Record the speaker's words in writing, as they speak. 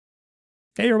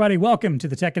Hey, everybody. Welcome to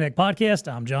the Tech Connect podcast.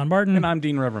 I'm John Martin. And I'm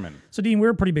Dean Reverman. So, Dean,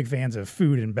 we're pretty big fans of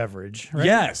food and beverage, right?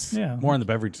 Yes. Yeah. More on the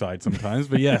beverage side sometimes,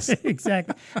 but yes.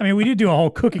 Exactly. I mean, we did do a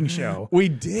whole cooking show. We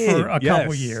did. For a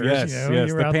couple years. Yes, you know, yes.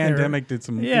 you were The out pandemic there. did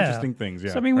some interesting things.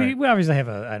 Yeah. So, I mean, we obviously have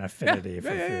an affinity for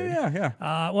food.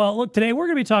 Yeah. Well, look, today we're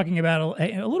going to be talking about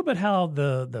a little bit how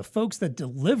the folks that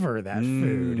deliver that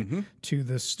food to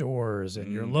the stores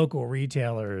and your local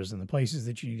retailers and the places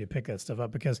that you need to pick that stuff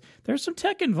up, because there's some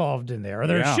tech involved in there,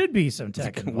 or there should be some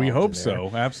tech involved. We hope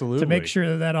so. Absolutely. To make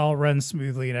sure that all runs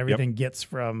smoothly and everything gets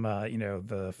from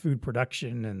the food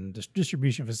production and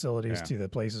distribution facilities to the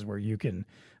places where you can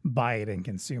buy it and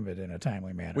consume it in a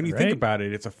timely manner. When you think about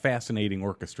it, it's a fascinating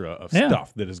orchestra of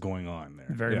stuff that is going on there.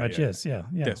 Very much is.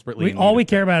 Desperately. All we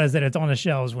care about is that it's on the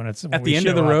shelves when it's at the end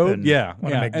of the road.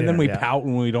 And then we pout pout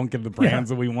when we don't get the brands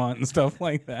that we want and stuff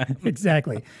like that.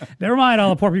 Exactly. Never mind all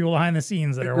the poor people behind the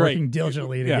scenes that are working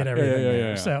diligently to get everything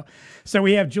there. So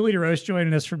we have Julie Desroches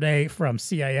joining us today from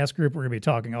CIS Group. We're going to be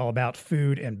talking all about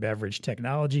food and beverage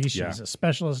technology. She's a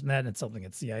specialist in that, and it's something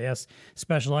that CIS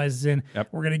specializes in.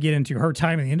 We're going to get into her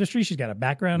time in the industry. She's got a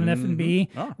background in F&B.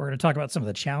 We're going to talk about some of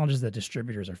the challenges that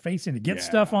distributors are facing to get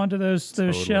stuff onto those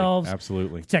shelves.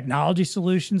 Absolutely. Technology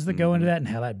solutions that go into that and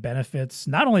how that benefits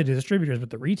not only the distributors, but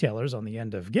the retailers on the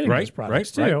end of getting those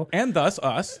products too. And thus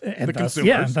us, the consumers.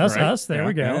 Yeah, and thus us. There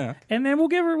we go. Yeah. And then we'll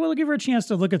give her a chance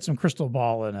to look at some crystal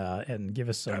ball and give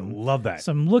us some. I love that.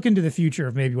 Some look into the future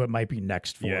of maybe what might be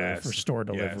next for store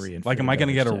delivery. And like, am I going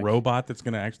to get a robot that's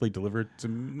going to actually deliver it to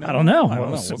me? I don't know.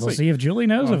 We'll see if Julie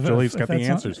knows. If Julie's got the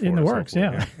answers for in the works.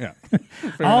 Yeah.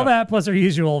 All that plus our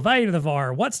usual value to the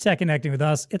VAR. What's tech connecting with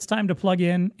us? It's time to plug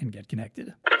in and get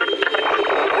connected.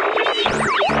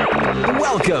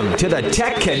 Welcome to the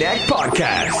Tech Connect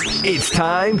podcast. It's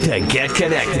time to get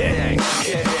connected.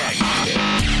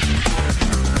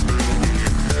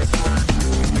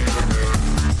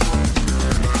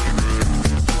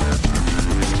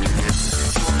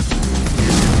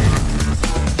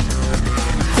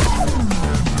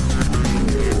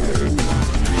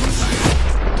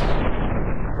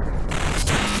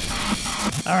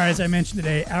 All right, as I mentioned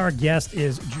today, our guest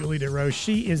is Julie Desroches.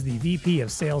 She is the VP of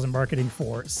Sales and Marketing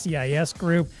for CIS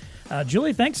Group.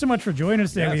 Julie, thanks so much for joining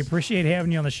us today. We appreciate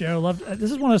having you on the show. This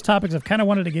is one of those topics I've kind of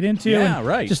wanted to get into.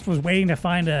 Just was waiting to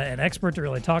find an expert to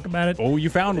really talk about it. Oh, you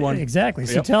found one. Exactly.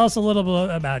 So tell us a little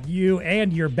bit about you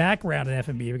and your background in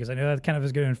F&B, because I know that kind of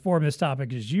is going to inform this topic,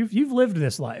 because you've lived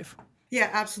this life. Yeah,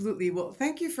 absolutely. Well,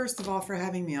 thank you, first of all, for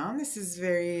having me on. This is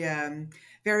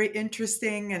very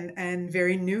interesting and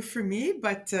very new for me,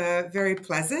 but very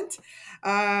pleasant.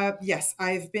 Yes,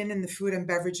 I've been in the food and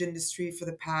beverage industry for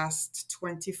the past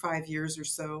 25 years or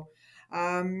so.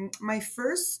 My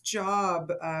first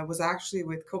job was actually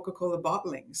with Coca-Cola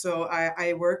bottling. So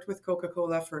I worked with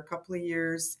Coca-Cola for a couple of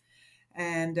years.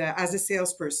 And as a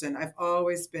salesperson, I've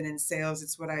always been in sales.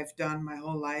 It's what I've done my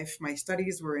whole life. My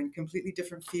studies were in completely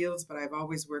different fields, but I've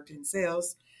always worked in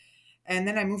sales. And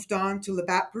then I moved on to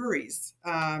Labatt Breweries.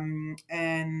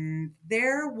 And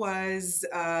there was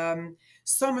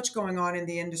so much going on in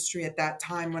the industry at that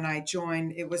time when I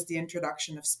joined. It was the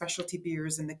introduction of specialty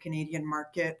beers in the Canadian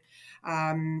market.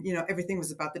 Everything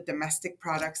was about the domestic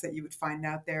products that you would find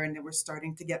out there. And they were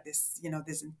starting to get this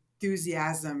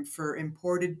enthusiasm for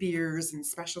imported beers and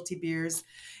specialty beers.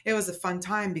 It was a fun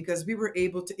time because we were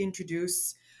able to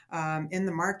introduce in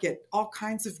the market all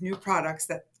kinds of new products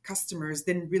that customers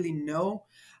didn't really know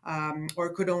or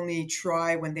could only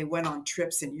try when they went on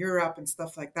trips in Europe and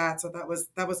stuff like that. So that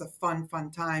was a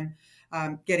fun time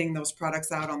getting those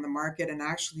products out on the market and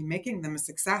actually making them a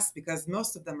success, because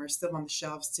most of them are still on the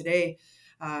shelves today,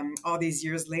 all these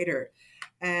years later.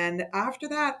 And after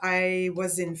that, I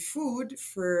was in food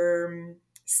for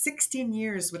 16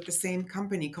 years with the same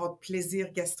company called Plaisir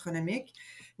Gastronomique,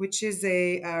 which is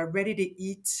a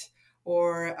ready-to-eat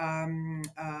or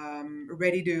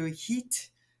ready-to-heat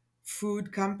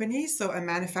food company. So a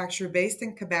manufacturer based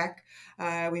in Quebec.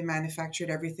 We manufactured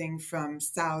everything from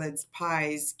salads,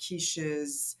 pies,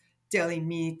 quiches, deli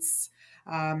meats,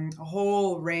 a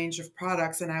whole range of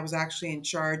products. And I was actually in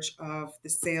charge of the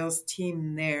sales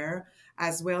team there,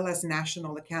 as well as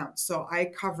national accounts. So I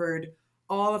covered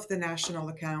all of the national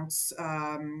accounts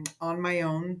on my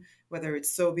own, whether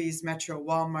it's Sobeys, Metro,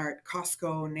 Walmart,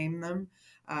 Costco, name them,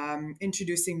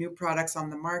 introducing new products on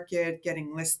the market,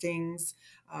 getting listings,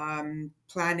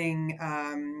 planning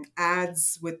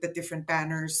ads with the different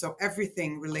banners. So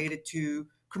everything related to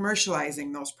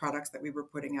commercializing those products that we were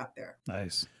putting out there.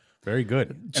 Nice. Very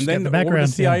good. Just And then the over background,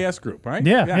 to CIS group, right?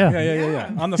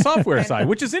 Yeah. On the software side,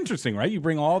 which is interesting, right? You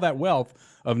bring all that wealth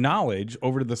of knowledge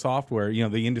over to the software,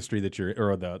 the industry that you're,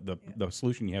 or the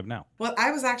solution you have now. Well,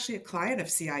 I was actually a client of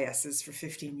CIS's for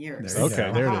 15 years.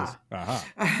 Okay, there it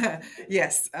is.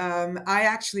 Yes. I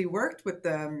actually worked with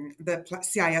the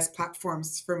CIS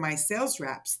platforms for my sales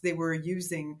reps. They were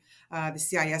using the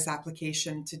CIS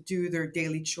application to do their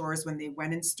daily chores when they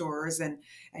went in stores and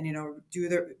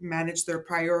manage their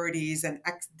priorities and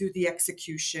do the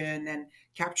execution and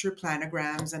capture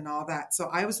planograms and all that. So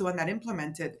I was the one that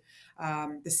implemented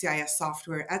the CIS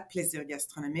software at Plaisir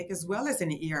Gastronomique, as well as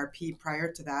an ERP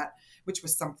prior to that, which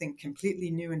was something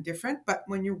completely new and different. But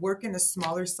when you work in a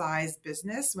smaller size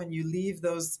business, when you leave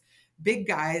those big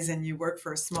guys and you work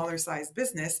for a smaller size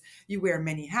business, you wear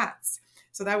many hats.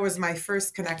 So that was my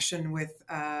first connection with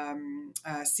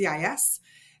CIS.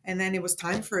 And then it was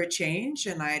time for a change,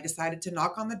 and I decided to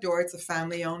knock on the door. It's a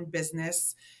family-owned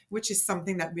business, which is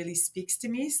something that really speaks to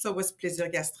me. So was Plaisir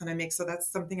Gastronomique. So that's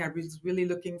something I was really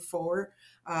looking for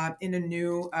in a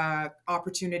new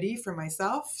opportunity for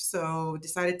myself. So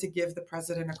decided to give the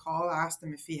president a call, asked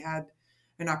him if he had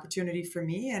an opportunity for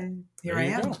me, and here I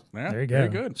am. Yeah, there you go. Very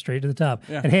good. Straight to the top.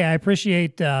 Yeah. And hey, I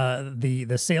appreciate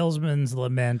the salesman's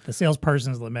lament, the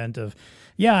salesperson's lament of,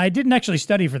 yeah, I didn't actually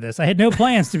study for this. I had no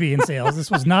plans to be in sales. This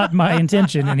was not my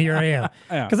intention, and here I am.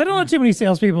 Because I don't know too many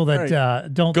salespeople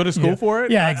that don't go to school for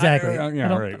it. Yeah, exactly.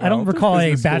 I don't recall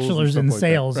a bachelor's in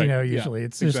sales. Like usually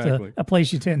it's just a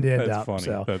place you tend to end up. Funny.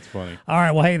 So That's funny. All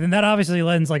right. Well, hey, then that obviously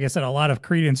lends, like I said, a lot of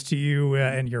credence to you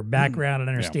and your background and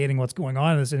understanding what's going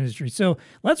on in this industry. So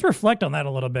let's reflect on that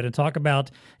a little bit and talk about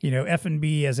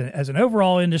F&B as an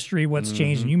overall industry, what's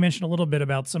changed. And you mentioned a little bit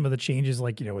about some of the changes,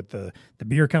 like with the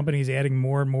beer companies adding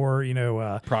more and more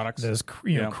products, those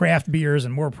craft beers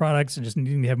and more products, and just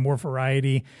needing to have more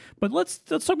variety. But let's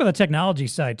talk about the technology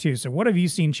side too. So what have you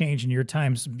seen change in your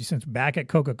time since back at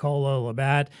Coca-Cola,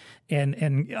 Labatt,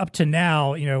 and up to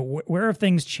now? Where have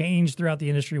things changed throughout the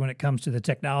industry when it comes to the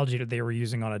technology that they were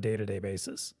using on a day-to-day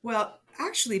basis? Well,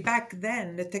 actually, back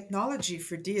then, the technology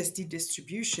for DSD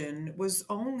distribution was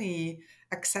only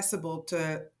accessible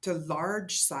to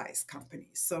large size companies.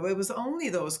 So it was only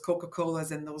those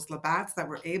Coca-Colas and those Labatts that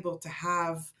were able to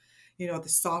have, the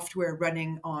software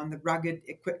running on the rugged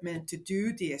equipment to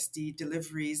do DSD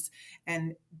deliveries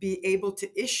and be able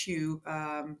to issue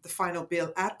the final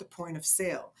bill at the point of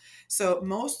sale. So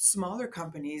most smaller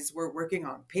companies were working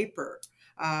on paper.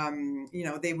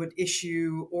 They would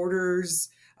issue orders.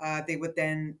 They would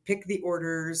then pick the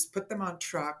orders, put them on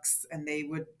trucks, and they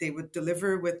would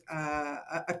deliver with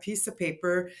a piece of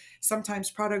paper.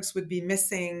 Sometimes products would be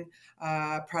missing,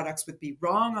 products would be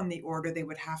wrong on the order. They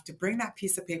would have to bring that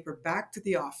piece of paper back to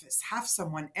the office, have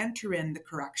someone enter in the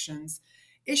corrections,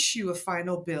 issue a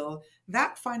final bill.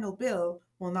 That final bill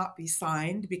will not be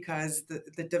signed because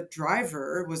the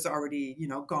driver was already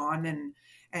gone,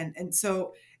 and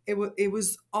so it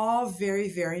was all very,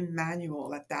 very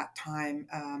manual at that time,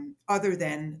 other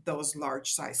than those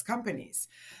large size companies.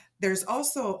 There's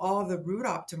also all the route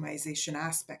optimization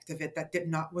aspect of it that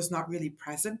was not really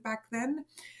present back then.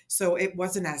 So it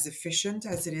wasn't as efficient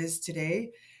as it is today.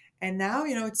 And now,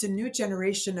 it's a new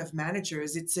generation of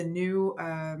managers. It's a new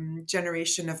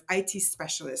generation of IT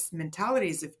specialists.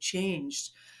 Mentalities have changed.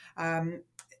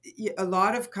 A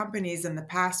lot of companies in the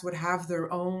past would have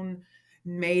their own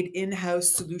made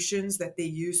in-house solutions that they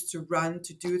used to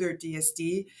do their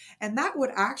DSD. And that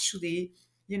would actually,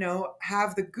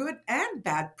 have the good and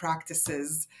bad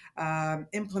practices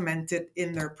implemented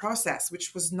in their process,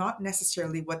 which was not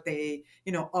necessarily what they,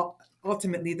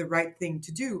 ultimately the right thing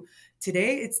to do.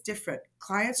 Today, it's different.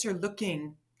 Clients are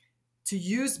looking to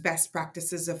use best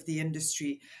practices of the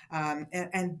industry.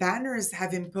 And banners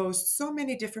have imposed so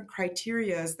many different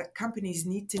criteria that companies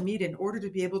need to meet in order to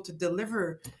be able to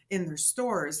deliver in their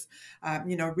stores.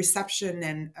 Reception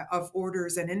and of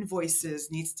orders and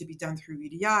invoices needs to be done through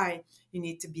EDI. You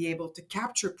need to be able to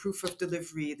capture proof of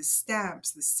delivery, the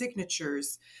stamps, the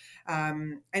signatures.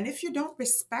 And if you don't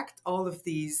respect all of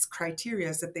these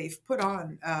criteria that they've put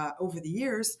on over the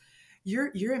years,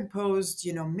 you're imposed,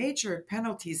 major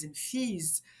penalties and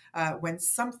fees when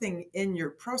something in your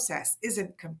process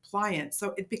isn't compliant.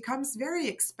 So it becomes very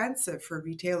expensive for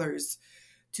retailers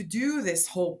to do this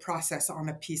whole process on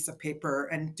a piece of paper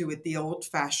and do it the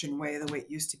old-fashioned way, the way it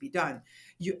used to be done.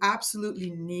 You absolutely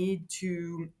need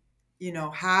to,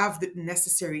 have the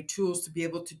necessary tools to be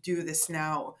able to do this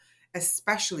now,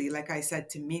 especially, like I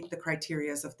said, to meet the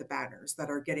criteria of the banners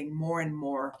that are getting more and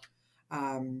more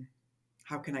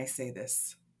how can I say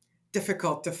this?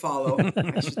 difficult to follow,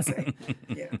 I should say.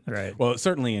 Yeah. Right. Well,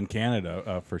 certainly in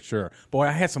Canada, for sure. Boy,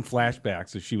 I had some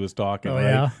flashbacks as she was talking. Oh, right?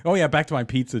 yeah? Oh, yeah, back to my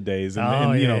pizza days and,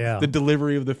 Oh, and you yeah, know, yeah. the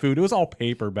delivery of the food. It was all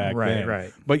paper back then.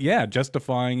 Right. But yeah,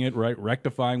 justifying it, right?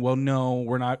 Rectifying. Well, no,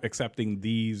 we're not accepting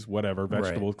these whatever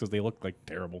vegetables because they look like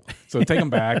terrible. So take them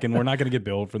back, and we're not going to get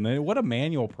billed from them. What a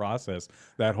manual process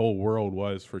that whole world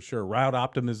was, for sure. Route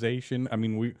optimization. I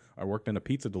mean, I worked in a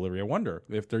pizza delivery. I wonder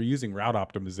if they're using route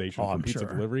optimization for I'm pizza sure.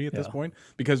 delivery at this point,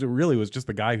 because it really was just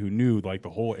the guy who knew like the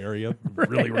whole area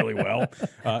really, really well,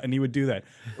 and he would do that.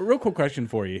 A real quick question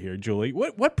for you here, Julie.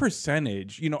 What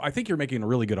percentage? You know, I think you're making a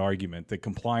really good argument that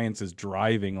compliance is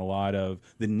driving a lot of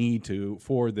the need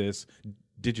for this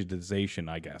digitization,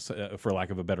 I guess, for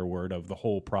lack of a better word, of the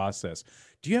whole process.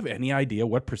 Do you have any idea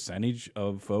what percentage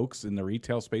of folks in the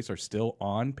retail space are still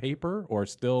on paper or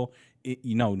still,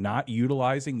 not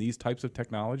utilizing these types of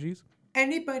technologies?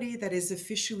 Anybody that is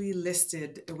officially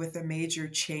listed with a major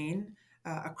chain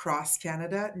across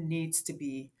Canada needs to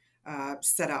be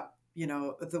set up,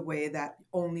 the way that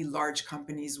only large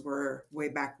companies were way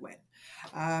back when.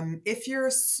 If you're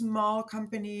a small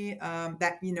company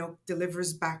that,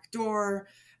 delivers backdoor,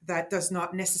 that does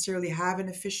not necessarily have an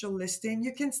official listing,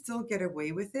 you can still get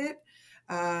away with it.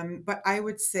 But I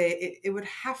would say it would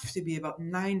have to be about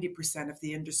 90% of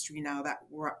the industry now that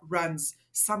runs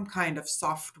some kind of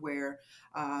software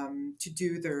to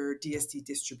do their DSD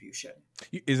distribution.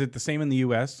 Is it the same in the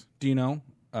U.S.? Do you know?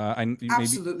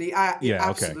 Absolutely. Yeah,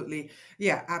 absolutely. Okay.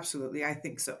 Yeah, absolutely. I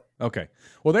think so. Okay.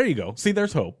 Well, there you go. See,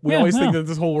 there's hope. We always think that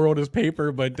this whole world is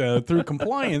paper, but through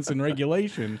compliance and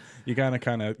regulation, you kind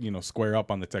of, square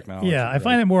up on the technology. Yeah, right? I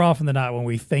find that more often than not when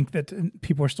we think that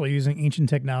people are still using ancient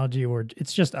technology, or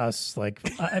it's just us,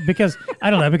 because I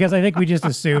don't know, because I think we just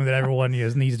assume that everyone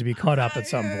needs to be caught up at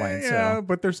some point. Yeah, so.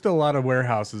 But there's still a lot of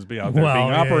warehouses out there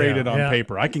being operated on yeah.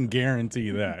 paper. I can guarantee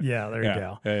that. Yeah, there you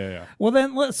go. Yeah. Well,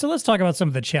 then let's talk about some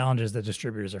of the challenges that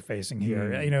distributors are facing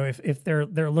here. If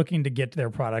they're looking to get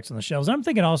their products on the shelves, and I'm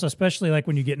thinking also, especially like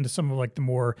when you get into some of like the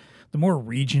more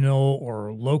regional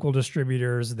or local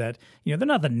distributors that they're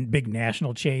not the big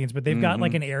national chains, but they've got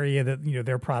like an area that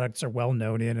their products are well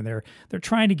known in, and they're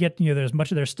trying to get as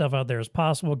much of their stuff out there as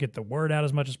possible, get the word out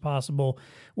as much as possible.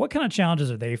 What kind of challenges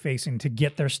are they facing to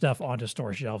get their stuff onto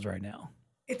store shelves right now?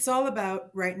 It's all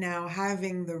about right now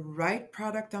having the right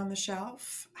product on the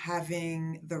shelf,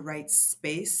 having the right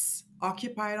space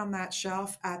occupied on that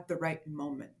shelf at the right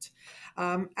moment.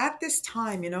 At this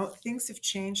time, things have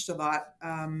changed a lot.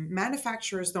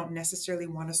 Manufacturers don't necessarily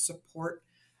want to support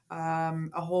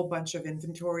a whole bunch of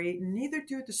inventory. Neither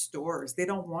do the stores. They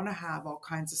don't want to have all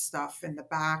kinds of stuff in the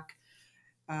back.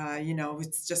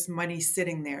 It's just money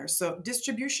sitting there. So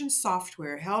distribution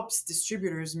software helps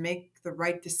distributors make the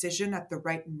right decision at the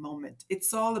right moment.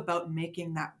 It's all about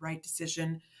making that right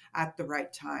decision at the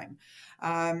right time.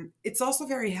 It's also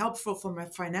very helpful from a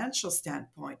financial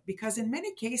standpoint, because in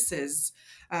many cases,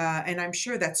 and I'm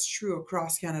sure that's true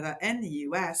across Canada and the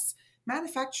US,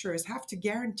 manufacturers have to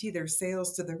guarantee their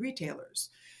sales to the retailers.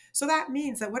 So that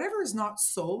means that whatever is not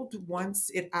sold once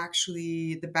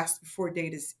the best before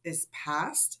date is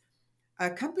passed,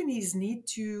 companies need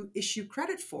to issue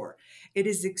credit for. It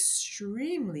is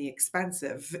extremely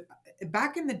expensive.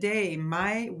 Back in the day,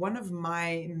 one of the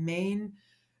main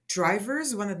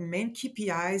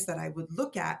KPIs that I would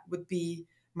look at would be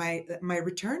my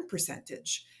return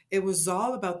percentage. It was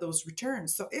all about those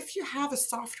returns. So if you have a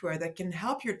software that can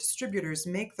help your distributors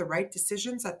make the right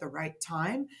decisions at the right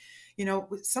time,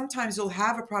 sometimes you'll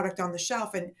have a product on the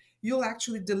shelf and you'll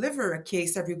actually deliver a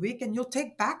case every week and you'll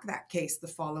take back that case the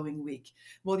following week.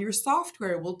 Well, your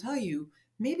software will tell you,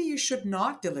 maybe you should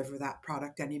not deliver that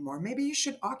product anymore. Maybe you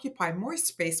should occupy more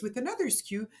space with another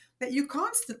SKU that you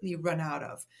constantly run out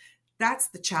of. That's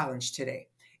the challenge today.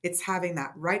 It's having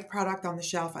that right product on the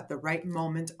shelf at the right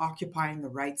moment, occupying the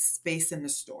right space in the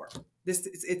store.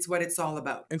 It's what it's all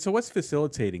about. And so what's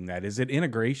facilitating that? Is it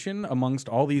integration amongst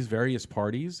all these various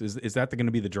parties? Is that going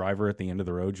to be the driver at the end of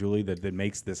the road, Julie, that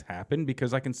makes this happen?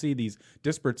 Because I can see these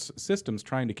disparate systems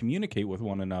trying to communicate with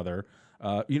one another,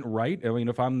 right? I mean,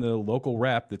 if I'm the local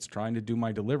rep that's trying to do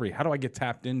my delivery, how do I get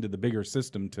tapped into the bigger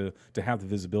system to have the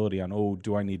visibility on,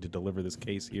 do I need to deliver this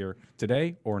case here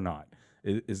today or not?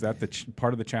 Is that the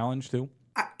part of the challenge too?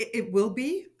 It will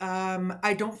be.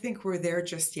 I don't think we're there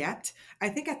just yet. I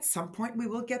think at some point we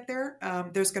will get there.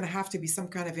 There's going to have to be some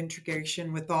kind of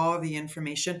integration with all the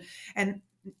information. And,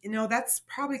 that's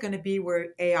probably going to be where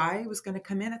AI was going to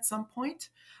come in at some point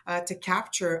to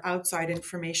capture outside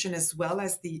information as well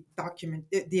as the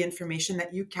information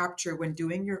that you capture when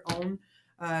doing your own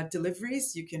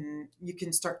deliveries. You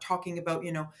can start talking about,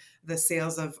 the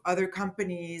sales of other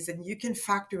companies, and you can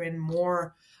factor in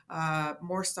more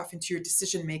stuff into your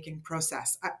decision-making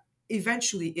process.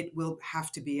 Eventually, it will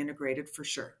have to be integrated for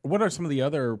sure. What are some of the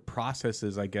other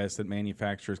processes, I guess, that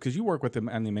manufacturers, because you work with them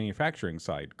on the manufacturing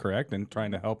side, correct? And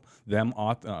trying to help them,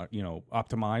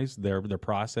 optimize their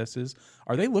processes.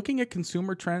 Are they looking at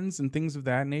consumer trends and things of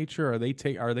that nature? Are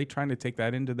they trying to take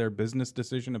that into their business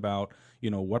decision about,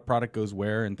 what product goes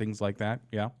where and things like that?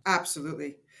 Yeah,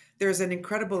 absolutely. There's an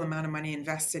incredible amount of money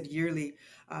invested yearly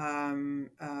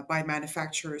by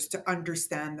manufacturers to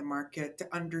understand the market, to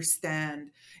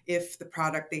understand if the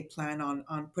product they plan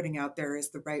on putting out there is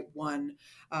the right one.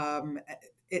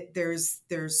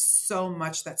 There's so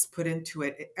much that's put into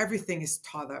it. Everything is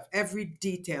thought of. Every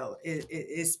detail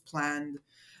is planned.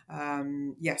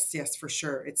 Yes, for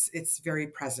sure. It's very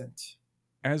present.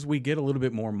 As we get a little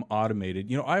bit more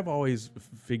automated, I've always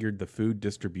figured the food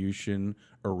distribution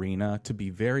arena to be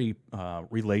very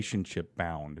relationship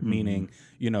bound, meaning,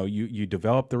 you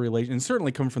develop the relation, and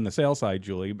certainly come from the sales side,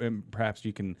 Julie, and perhaps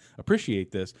you can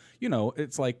appreciate this.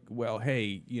 It's like, well,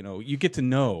 hey, you get to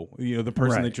know, the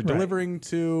person that you're delivering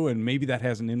to, and maybe that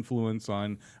has an influence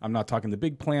on, I'm not talking the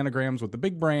big planograms with the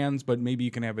big brands, but maybe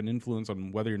you can have an influence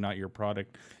on whether or not your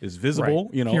product is visible.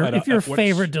 If your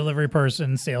favorite delivery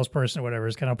person, salesperson, or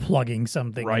whatever is kind of plugging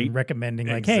something and recommending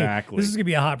hey, this is going to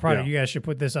be a hot product. You guys should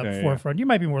put this up forefront. You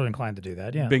might be more inclined to do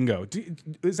that. Yeah. Bingo.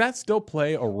 Does that still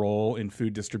play a role in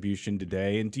food distribution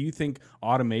today? And do you think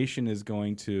automation is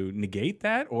going to negate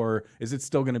that, or is it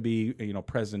still going to be,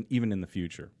 present even in the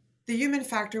future? The human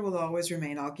factor will always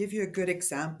remain. I'll give you a good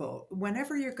example.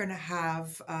 Whenever you're going to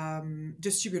have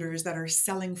distributors that are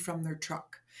selling from their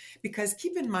truck, because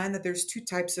keep in mind that there's two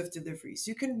types of deliveries.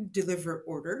 You can deliver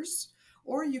orders,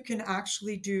 or you can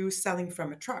actually do selling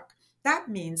from a truck. That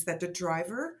means that the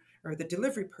driver or the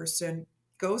delivery person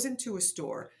goes into a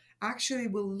store, actually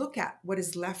will look at what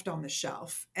is left on the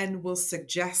shelf and will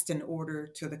suggest an order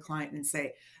to the client and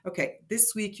say, okay,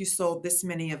 this week you sold this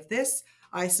many of this.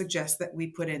 I suggest that we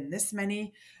put in this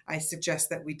many. I suggest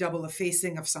that we double a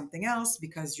facing of something else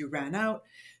because you ran out.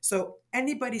 So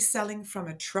anybody selling from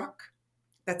a truck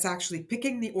that's actually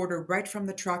picking the order right from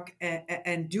the truck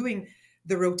and doing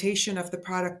the rotation of the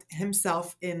product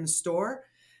himself in the store,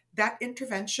 that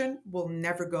intervention will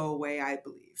never go away, I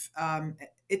believe.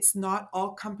 It's not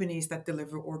all companies that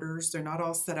deliver orders. They're not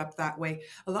all set up that way.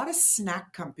 A lot of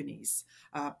snack companies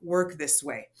work this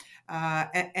way.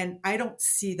 And I don't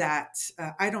see that.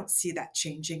 I don't see that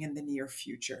changing in the near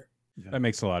future. Yeah. That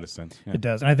makes a lot of sense. Yeah. It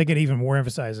does. And I think it even more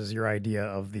emphasizes your idea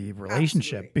of the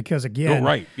relationship. Absolutely. Because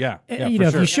again,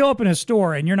 if you show up in a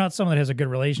store and you're not someone that has a good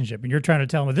relationship and you're trying to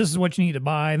tell them this is what you need to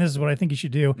buy and this is what I think you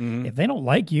should do, if they don't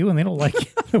like you and they don't like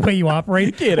the way you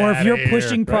operate, or if you're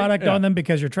pushing product on them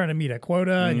because you're trying to meet a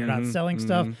quota and you're not selling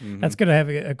stuff, that's going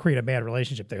to create a bad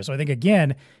relationship there. So I think,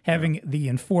 again, having the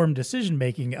informed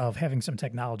decision-making of having some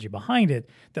technology behind it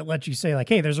that lets you say, like,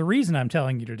 hey, there's a reason I'm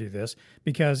telling you to do this,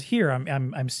 because here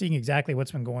I'm seeing exactly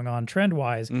what's been going on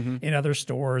trend-wise in other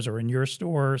stores or in your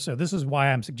store. So this is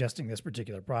why I'm suggesting this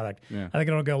particular product. Yeah. I think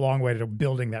it'll go a long way to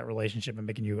building that relationship and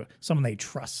making you someone they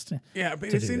trust. Yeah,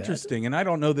 but it's interesting. And I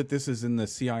don't know that this is in the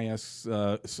CIS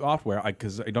software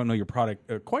because I don't know your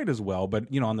product quite as well. But,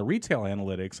 on the retail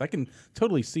analytics, I can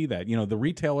totally see that. The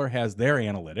retailer has their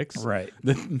analytics. Right.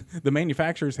 The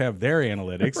manufacturers have their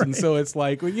analytics. Right. And so it's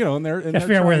like, and they're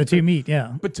figure out where the two meet,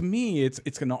 yeah. But to me,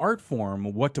 it's an art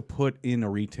form what to put in a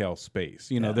retail space.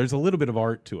 There's a little bit of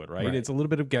art to it, right? It's a little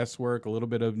bit of guesswork, a little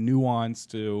bit of nuance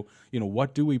to,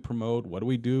 what do we promote? What do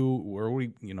we do? Where are we,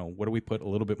 what do we put a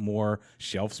little bit more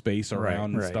shelf space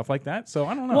around and stuff like that? So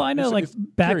I don't know. Well, I know it's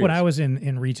back curious. When I was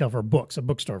in retail for books, a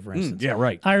bookstore, for instance. Yeah,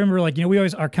 right. I remember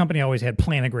our company always had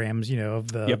planograms, of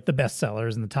the best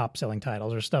sellers and the top selling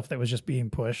titles or stuff that was just being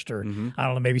pushed, or I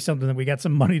don't know, maybe something that we got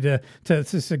some money to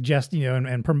suggest,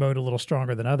 and promote a little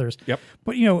stronger than others. Yep.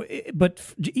 But,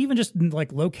 even just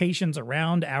like locations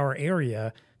around our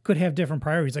area could have different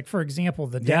priorities. Like, for example,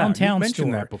 the downtown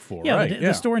store. That before,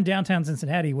 the store in downtown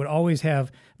Cincinnati would always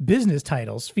have business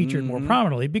titles featured more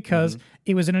prominently because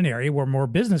it was in an area where more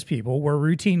business people were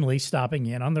routinely stopping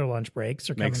in on their lunch breaks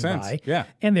or coming by,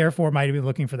 and therefore might be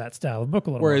looking for that style of book a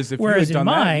little Whereas more. If Whereas in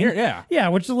mine,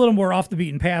 which is a little more off the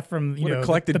beaten path from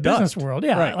the business world.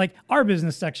 Yeah, right. Like our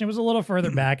business section was a little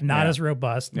further back, not as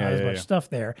robust, not as much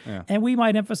stuff there, and we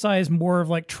might emphasize more of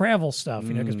like travel stuff,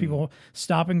 because people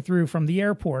stopping through from the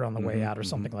airport on the way out or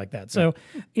something like that. So,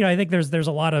 I think there's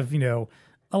a lot of,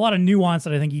 a lot of nuance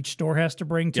that I think each store has to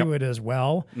bring to it as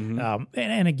well.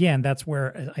 And again, that's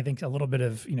where I think a little bit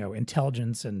of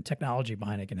intelligence and technology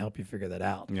behind it can help you figure that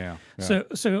out. Yeah.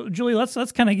 So Julie, let's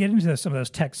kind of get into some of those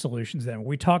tech solutions. Then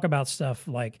we talk about stuff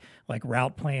like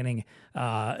route planning,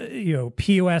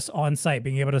 POS on site,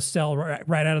 being able to sell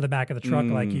right out of the back of the truck,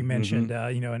 like you mentioned,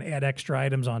 and add extra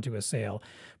items onto a sale.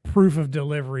 Proof of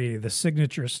delivery, the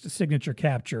signature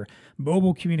capture,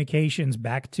 mobile communications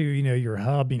back to your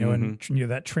hub, and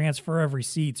that transfer of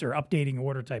receipts or updating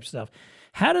order type stuff.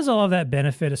 How does all of that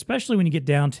benefit, especially when you get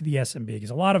down to the SMB?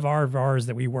 Because a lot of our VARs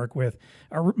that we work with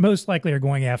are most likely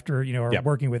going after, are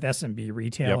working with SMB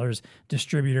retailers,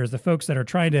 distributors, the folks that are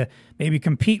trying to maybe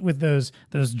compete with those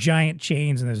giant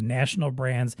chains and those national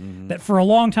brands that for a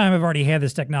long time have already had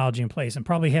this technology in place and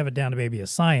probably have it down to maybe a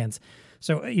science.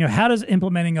 So, how does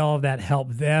implementing all of that help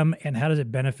them, and how does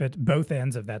it benefit both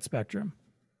ends of that spectrum?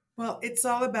 Well, it's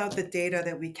all about the data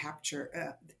that we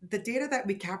capture. The data that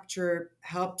we capture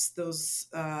helps those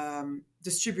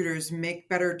distributors make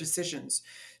better decisions.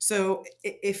 So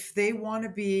if they want to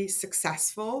be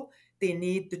successful, they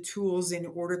need the tools in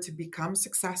order to become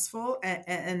successful,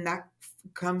 and that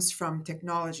comes from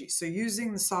technology. So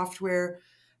using the software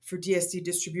for DSD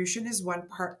distribution is one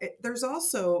part. There's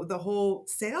also the whole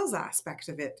sales aspect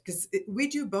of it, because we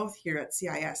do both here at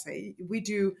CIS. We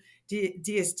do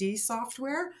DSD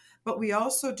software, but we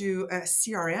also do a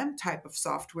CRM type of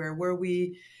software where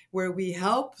we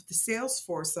help the sales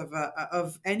force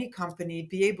of any company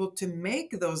be able to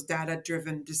make those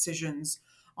data-driven decisions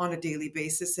on a daily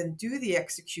basis and do the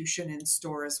execution in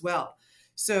store as well.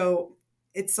 So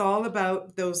it's all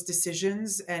about those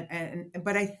decisions,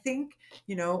 but I think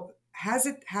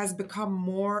it has become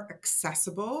more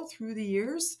accessible through the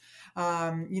years.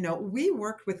 We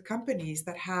worked with companies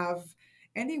that have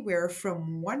anywhere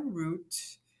from one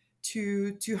route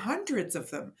to hundreds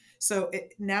of them. So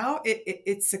now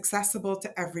it's accessible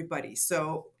to everybody.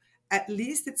 So at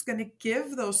least it's going to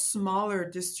give those smaller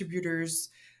distributors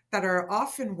that are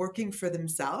often working for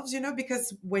themselves,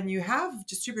 because when you have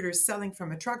distributors selling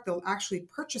from a truck, they'll actually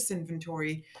purchase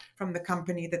inventory from the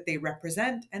company that they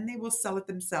represent, and they will sell it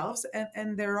themselves.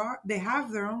 And they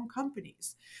have their own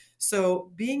companies.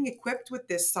 So being equipped with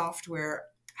this software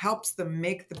helps them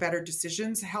make the better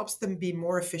decisions, helps them be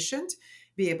more efficient,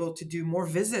 be able to do more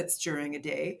visits during a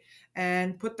day,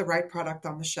 and put the right product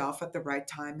on the shelf at the right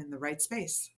time in the right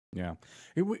space. Yeah.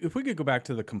 If we could go back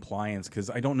to the compliance, because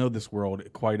I don't know this world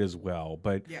quite as well,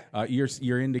 but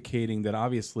you're indicating that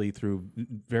obviously through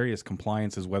various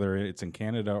compliances, whether it's in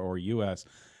Canada or US,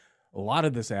 a lot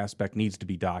of this aspect needs to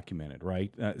be documented,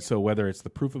 right? So whether it's the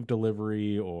proof of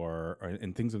delivery or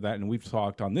and things of that, and we've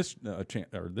talked on this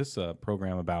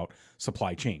program about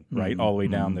supply chain, right? All the way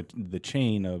down the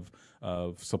chain of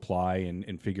supply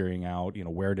and figuring out,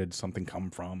 where did something come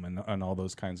from and all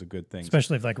those kinds of good things.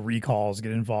 Especially if like recalls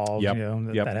get involved,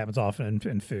 that happens often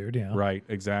in food. Right,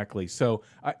 exactly. So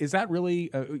is that really,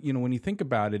 when you think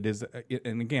about it,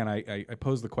 and again, I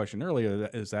posed the question earlier,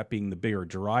 is that being the bigger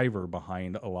driver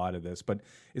behind a lot of this, but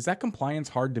is that compliance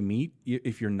hard to meet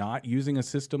if you're not using a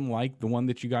system like the one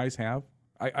that you guys have?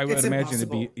 I would imagine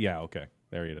it'd be, okay.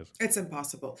 There it is. It's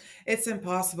impossible. It's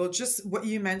impossible. Just what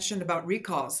you mentioned about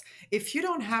recalls. If you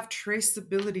don't have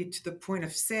traceability to the point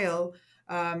of sale,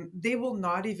 they will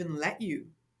not even let you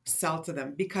sell to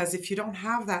them, because if you don't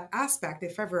have that aspect,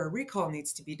 if ever a recall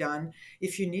needs to be done,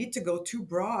 if you need to go too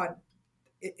broad,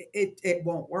 it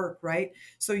won't work, right?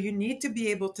 So you need to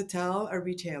be able to tell a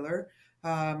retailer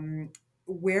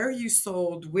where you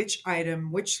sold which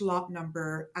item, which lot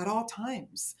number at all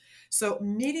times. So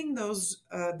meeting those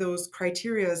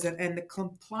criteria and the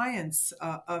compliance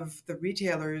of the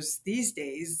retailers these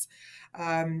days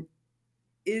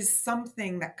is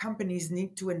something that companies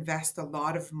need to invest a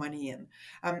lot of money in.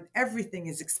 Everything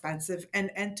is expensive,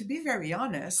 and to be very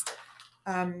honest,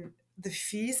 the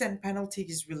fees and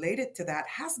penalties related to that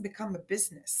has become a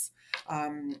business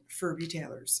for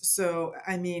retailers. So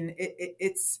I mean,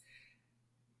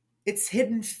 it's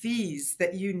hidden fees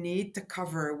that you need to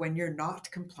cover when you're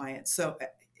not compliant. So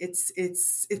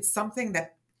it's something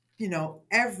that,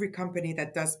 every company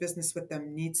that does business with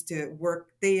them needs to work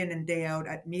day in and day out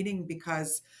at meeting,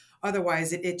 because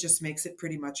otherwise it just makes it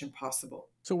pretty much impossible.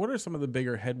 So what are some of the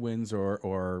bigger headwinds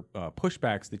or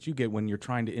pushbacks that you get when you're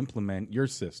trying to implement your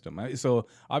system? So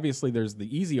obviously there's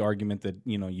the easy argument that,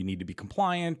 you need to be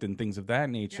compliant and things of that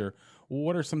nature. Yeah.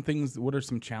 What are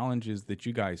some challenges that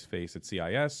you guys face at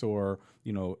CIS or,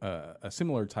 a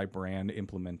similar type brand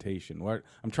implementation?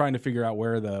 I'm trying to figure out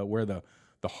where the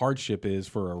hardship is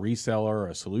for a reseller or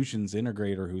a solutions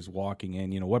integrator who's walking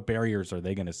in. What barriers are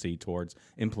they going to see towards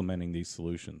implementing these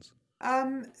solutions?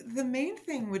 The main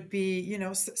thing would be,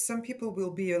 some people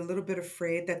will be a little bit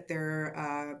afraid that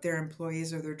their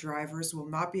employees or their drivers will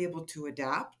not be able to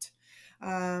adapt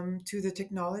to the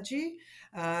technology.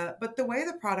 But the way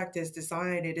the product is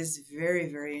designed, it is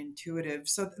very, very intuitive.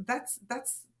 So that's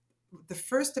the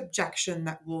first objection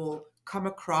that will come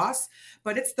across,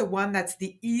 but it's the one that's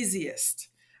the easiest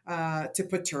to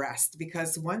put to rest,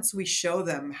 because once we show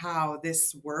them how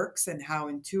this works and how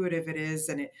intuitive it is,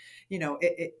 and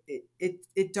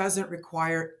it doesn't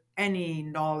require any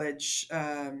knowledge,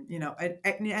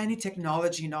 any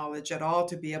technology knowledge at all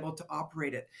to be able to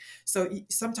operate it. So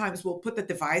sometimes we'll put the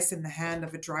device in the hand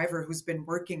of a driver who's been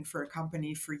working for a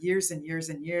company for years and years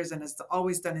and years and has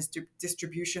always done his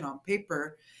distribution on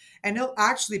paper, and he'll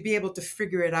actually be able to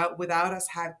figure it out without us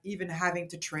even having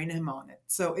to train him on it.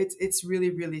 So it's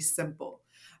really, really simple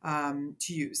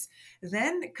to use.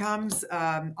 Then comes,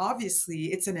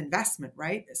 obviously, it's an investment,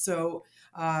 right? So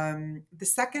the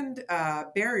second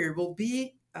barrier will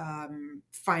be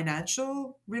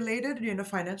financial related.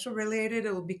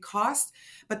 It will be cost,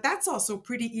 but that's also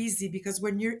pretty easy, because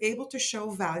when you're able to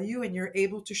show value and you're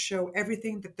able to show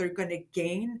everything that they're going to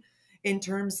gain in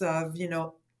terms of,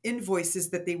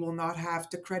 invoices that they will not have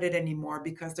to credit anymore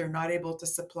because they're not able to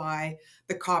supply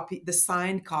the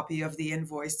signed copy of the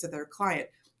invoice to their client.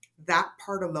 That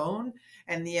part alone,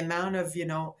 and the amount of,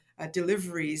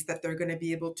 deliveries that they're going to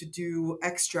be able to do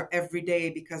extra every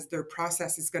day because their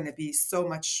process is going to be so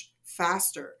much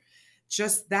faster.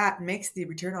 Just that makes the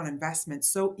return on investment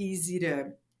so easy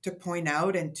to point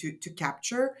out and to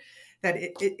capture, that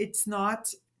it's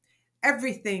not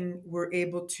everything. We're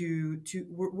able to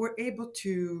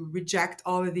reject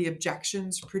all of the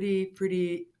objections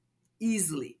pretty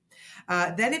easily.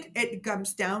 Then it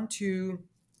comes down to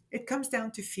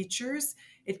features.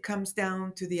 It comes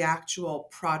down to the actual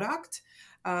product.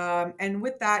 And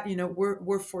with that,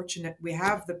 we're fortunate. We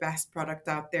have the best product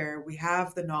out there. We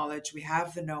have the knowledge. We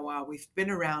have the know-how. We've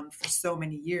been around for so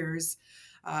many years.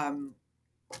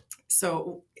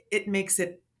 So it makes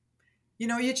it,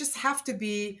 you just have to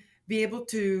be able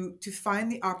to find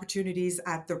the opportunities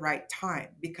at the right time,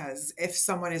 because if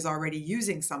someone is already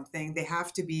using something, they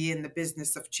have to be in the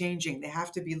business of changing. They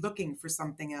have to be looking for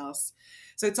something else.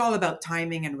 So it's all about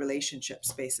timing and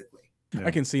relationships, basically. Yeah.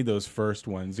 I can see those first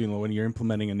ones, when you're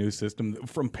implementing a new system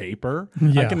from paper.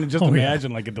 Yeah. I can just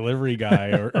imagine like a delivery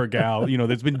guy or gal,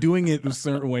 that's been doing it a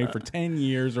certain way for 10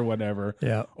 years or whatever.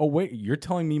 Yeah. Oh, wait, you're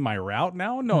telling me my route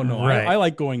now? No, right. I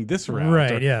like going this route.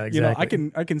 Right, or, yeah,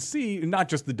 exactly. I can see not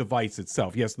just the device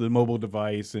itself. Yes, the mobile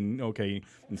device, and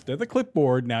instead of the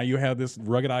clipboard, now you have this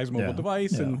ruggedized mobile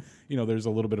device, and there's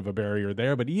a little bit of a barrier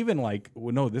there. But even like,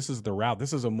 no, this is the route.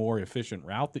 This is a more efficient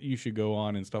route that you should go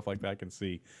on and stuff like that. I can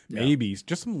see maybe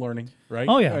just some learning, right?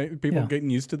 Oh, yeah. Right? People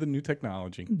getting used to the new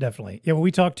technology. Definitely. Yeah, well,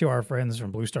 we talked to our friends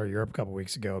from Blue Star Europe a couple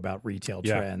weeks ago about retail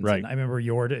trends. Right. And I remember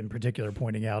Jord in particular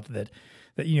pointing out that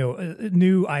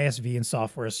new ISV and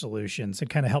software solutions had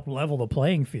kind of helped level the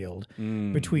playing field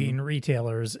between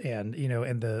retailers and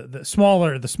the small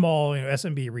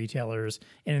SMB retailers,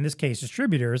 and in this case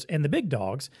distributors, and the big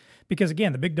dogs. Because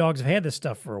again, the big dogs have had this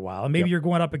stuff for a while, and maybe you're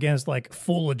going up against like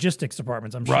full logistics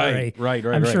departments. I'm sure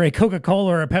sure a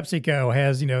Coca-Cola or a PepsiCo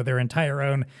has their entire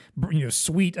own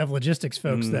suite of logistics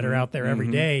folks that are out there every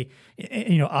day,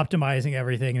 optimizing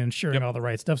everything and ensuring all the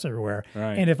right stuff's everywhere.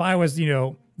 Right. And if I was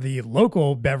the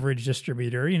local beverage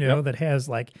distributor, that has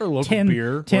like 10,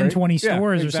 beer, 20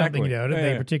 stores exactly. or something, that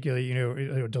they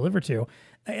particularly deliver to.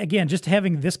 Again, just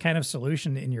having this kind of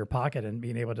solution in your pocket and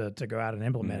being able to go out and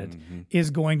implement it is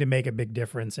going to make a big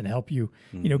difference and help you,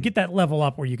 get that level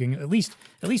up where you can at least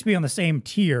be on the same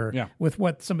tier with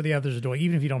what some of the others are doing,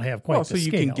 even if you don't have quite the so you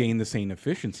scale. can gain the same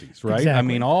efficiencies, right? Exactly. I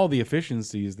mean, all the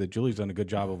efficiencies that Julie's done a good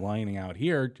job of lining out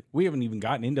here, we haven't even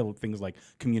gotten into things like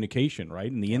communication,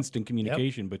 right? And the instant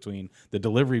communication between the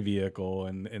delivery vehicle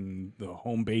and the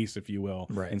home base, if you will,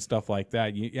 and stuff like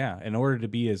that. In order to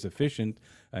be as efficient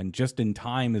and just in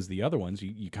time as the other ones,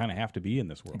 you kind of have to be in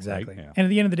this world. Exactly. Right? Yeah. And at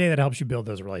the end of the day, that helps you build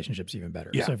those relationships even better.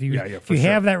 Yeah. So if you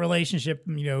have that relationship,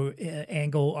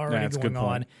 angle already going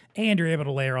on, and you're able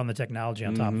to layer on the technology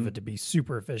on top of it to be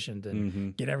super efficient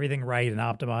and get everything right and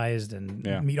optimized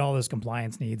and meet all those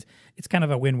compliance needs, it's kind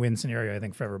of a win-win scenario, I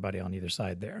think, for everybody on either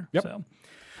side there. Yep. So,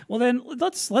 well, then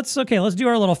let's do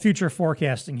our little future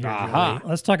forecasting here. Julie.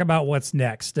 Let's talk about what's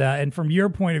next. And from your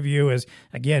point of view,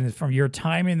 from your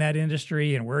time in that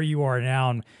industry and where you are now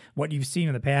and what you've seen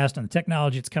in the past and the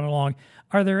technology that's coming along,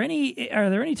 are there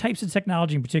any types of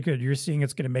technology in particular that you're seeing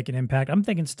that's going to make an impact? I'm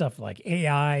thinking stuff like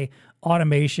AI,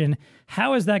 automation.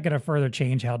 How is that going to further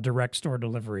change how direct store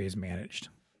delivery is managed?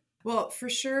 Well, for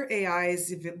sure,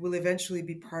 will eventually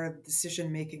be part of the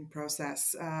decision-making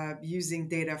process, using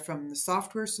data from the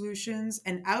software solutions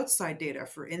and outside data.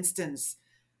 For instance,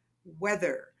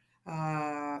 weather,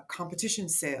 competition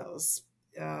sales,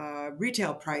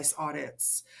 retail price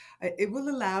audits. It will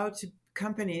allow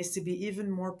companies to be even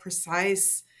more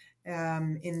precise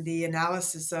in the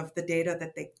analysis of the data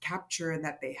that they capture and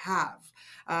that they have.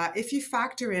 If you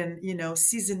factor in,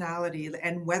 seasonality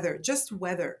and weather, just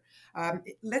weather.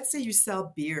 Let's say you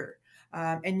sell beer,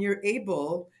 and you're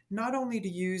able not only to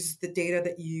use the data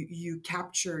that you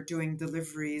capture doing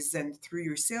deliveries and through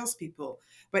your salespeople,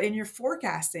 but in your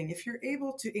forecasting, if you're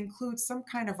able to include some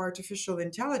kind of artificial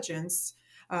intelligence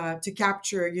to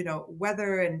capture,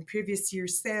 weather and previous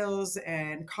year's sales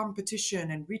and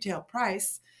competition and retail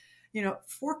price,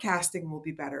 forecasting will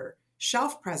be better,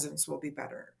 shelf presence will be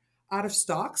better, out of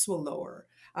stocks will lower.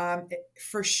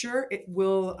 For sure, it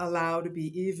will allow to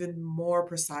be even more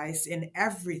precise in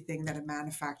everything that a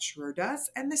manufacturer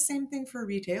does, and the same thing for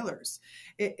retailers.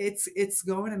 It's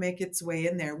going to make its way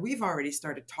in there. We've already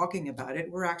started talking about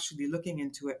it. We're actually looking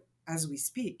into it as we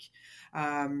speak.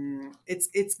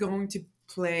 It's going to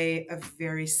play a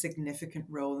very significant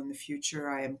role in the future,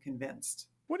 I am convinced.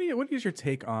 What is your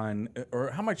take on, or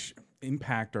how much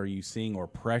impact are you seeing, or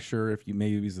pressure, if you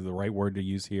maybe is the right word to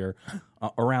use here,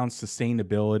 around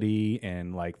sustainability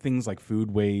and like things like food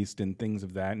waste and things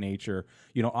of that nature?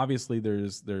 Obviously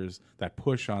there's that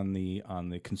push on the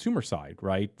consumer side,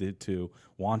 right? To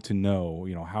want to know,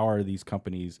 how are these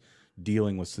companies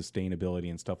dealing with sustainability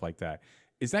and stuff like that.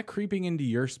 Is that creeping into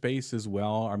your space as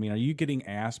well? I mean, are you getting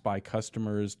asked by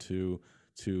customers to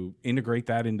integrate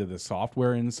that into the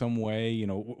software in some way,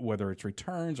 whether it's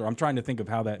returns, or I'm trying to think of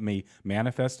how that may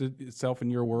manifest itself in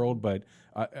your world, but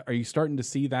are you starting to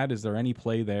see that? Is there any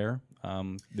play there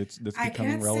that's becoming relevant? I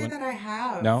can't say that I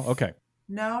have. No? Okay.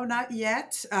 No, not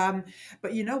yet.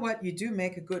 But you know what? You do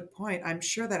make a good point. I'm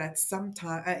sure that at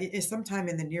sometime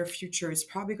in the near future, it's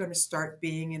probably going to start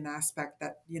being an aspect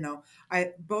that,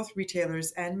 both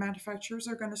retailers and manufacturers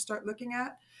are going to start looking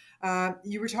at.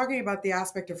 You were talking about the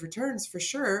aspect of returns, for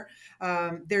sure.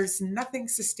 There's nothing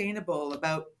sustainable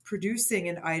about producing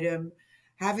an item,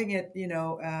 having it,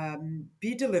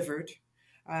 be delivered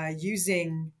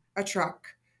using a truck,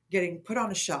 getting put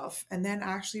on a shelf, and then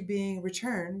actually being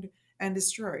returned and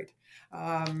destroyed.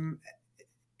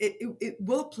 It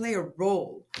will play a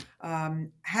role.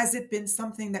 Has it been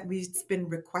something that it's been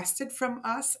requested from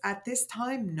us at this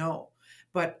time? No.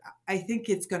 But I think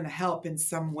it's going to help in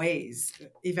some ways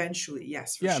eventually.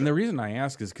 Yes, for sure. And the reason I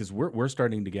ask is because we're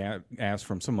starting to get asked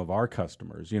from some of our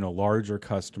customers, larger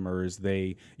customers.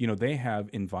 They have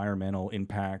environmental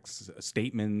impacts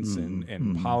statements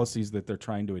and policies that they're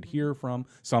trying to adhere from.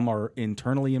 Some are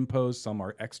internally imposed, some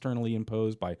are externally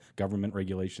imposed by government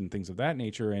regulation, things of that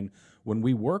nature. And when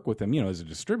we work with them, as a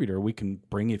distributor, we can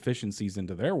bring efficiencies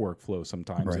into their workflow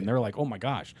sometimes. Right. And they're like, oh my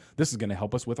gosh, this is going to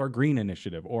help us with our green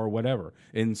initiative or whatever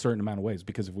in a certain amount of ways,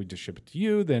 because if we just ship it to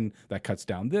you, then that cuts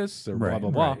down this or blah, blah,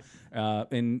 blah.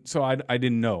 And so I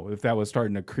didn't know if that was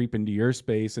starting to creep into your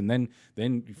space. And then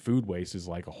food waste is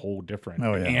like a whole different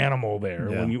animal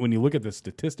there. Yeah. When you look at the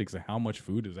statistics of how much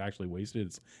food is actually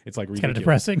wasted, it's like ridiculous. Kind of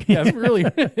depressing. Yeah, it's really,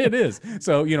 it is.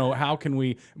 So, how can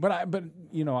we, but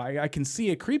I can see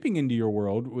it creeping into your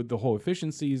world with the whole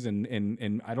efficiencies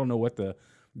and I don't know what the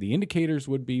indicators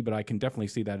would be, but I can definitely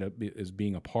see that as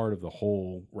being a part of the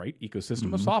whole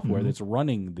ecosystem of software that's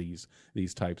running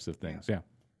these types of things.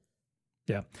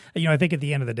 Yeah. I think at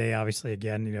the end of the day, obviously,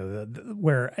 again,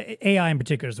 where AI in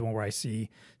particular is the one where I see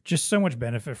just so much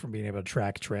benefit from being able to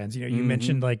track trends. You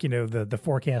mentioned the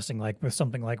forecasting, like with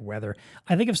something like weather.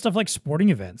 I think of stuff like sporting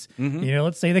events.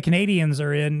 Let's say the Canadians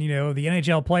are in, the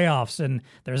NHL playoffs and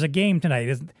there's a game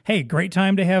tonight. Hey, great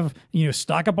time to have,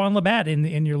 stock up on Labatt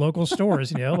in your local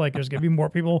stores. Like there's going to be more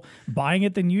people buying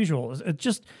it than usual. It's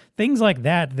just things like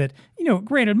that,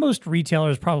 granted, most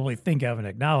retailers probably think of and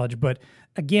acknowledge, but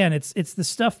again, it's the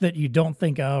stuff that you don't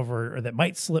think of or that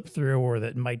might slip through or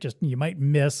that you might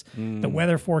miss. The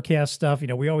weather forecast stuff.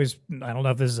 We always, I don't know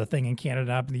if this is a thing in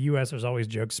Canada, up in the U.S., there's always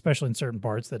jokes, especially in certain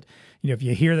parts, that, if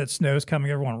you hear that snow's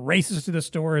coming, everyone races to the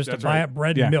stores to buy up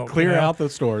bread and milk. Clear out the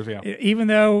stores, Even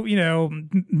though,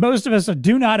 most of us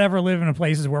do not ever live in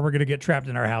places where we're going to get trapped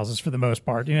in our houses for the most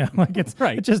part.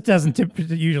 It just doesn't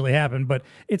usually happen, but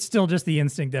it's still just the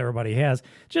instinct that everybody has.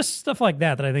 Just stuff like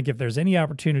that I think if there's any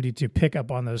opportunity to pick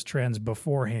up on those trends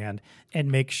beforehand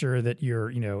and make sure that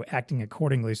you're, acting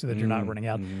accordingly so that you're not running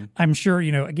out. I'm sure,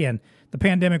 again, the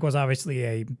pandemic was obviously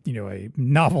a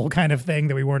novel kind of thing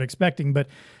that we weren't expecting, but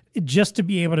just to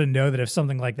be able to know that if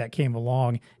something like that came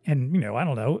along and, I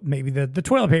don't know, maybe the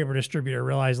toilet paper distributor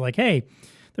realized like, hey,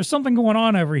 there's something going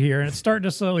on over here, and it's starting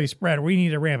to slowly spread. We need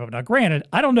to ramp up. Now, granted,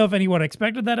 I don't know if anyone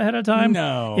expected that ahead of time.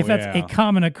 No, if that's a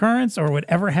common occurrence or would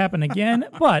ever happen again,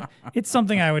 but it's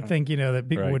something I would think, that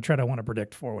people would try to want to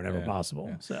predict for whenever possible.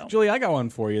 Yeah. So, Julie, I got one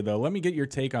for you though. Let me get your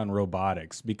take on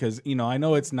robotics because I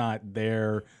know it's not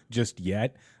there just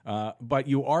yet, but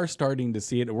you are starting to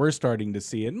see it. We're starting to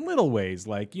see it in little ways.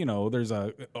 Like there's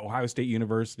a Ohio State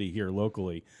University here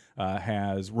locally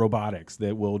has robotics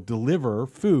that will deliver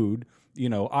food.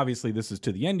 Obviously this is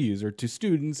to the end user, to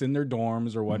students in their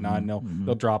dorms or whatnot, and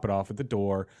they'll drop it off at the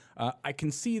door. I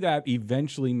can see that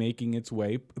eventually making its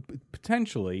way,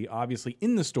 potentially, obviously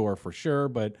in the store for sure,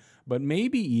 but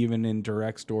maybe even in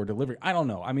direct store delivery. I don't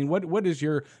know. I mean, what is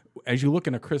as you look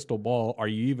in a crystal ball, are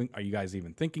you guys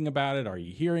even thinking about it? Are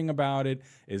you hearing about it?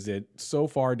 Is it so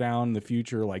far down in the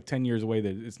future, like 10 years away,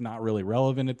 that it's not really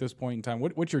relevant at this point in time?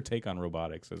 What's your take on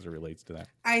robotics as it relates to that?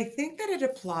 I think that it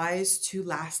applies to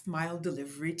last mile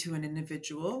delivery to an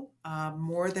individual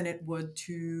more than it would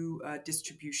to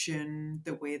distribution,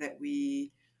 the way that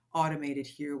we automate it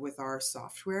here with our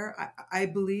software. I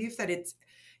believe that it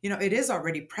is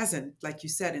already present, like you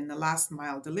said, in the last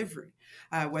mile delivery,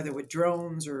 whether with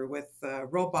drones or with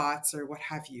robots or what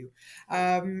have you.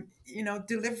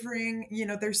 Delivering,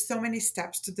 there's so many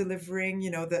steps to delivering,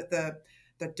 the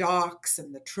docks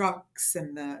and the trucks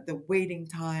and the waiting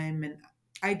time. And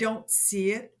I don't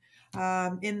see it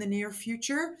in the near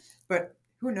future, but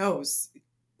who knows?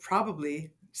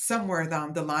 Probably somewhere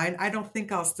down the line. I don't think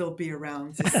I'll still be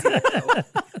around to see it, though.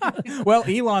 Well,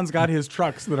 Elon's got his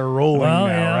trucks that are rolling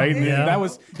now, right? And yeah. that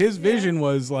was his vision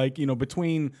was like,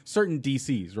 between certain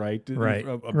DCs, right?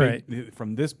 Right.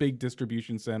 From this big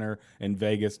distribution center in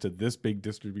Vegas to this big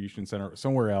distribution center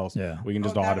somewhere else, we can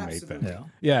just automate that.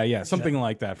 Yeah, something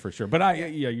like that for sure. But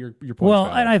your point. Well,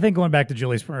 and I think going back to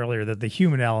Julie's point earlier, that the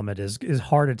human element is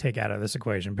hard to take out of this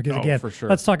equation because again, for sure.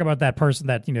 Let's talk about that person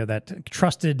that that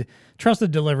trusted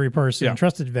delivery person,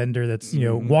 trusted vendor that's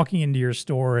walking into your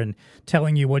store and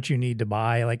telling you what you need to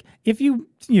buy. Like if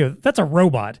that's a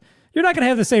robot. You're not going to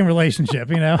have the same relationship,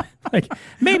 like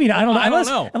maybe not. I don't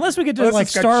know. Unless we get to like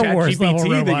Star Wars level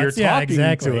robots. That you're talking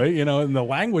exactly. to it, and the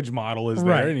language model is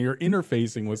there, and you're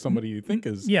interfacing with somebody you think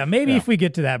is. Yeah, maybe if we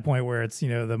get to that point where it's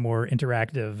the more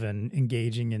interactive and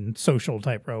engaging and social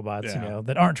type robots,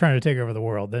 that aren't trying to take over the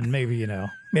world, then maybe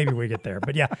maybe we get there.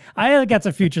 But yeah, I think that's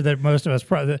a future that most of us,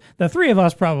 the three of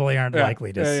us, probably aren't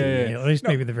likely to see. At least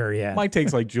maybe the very end. My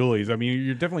take's like Julie's. I mean,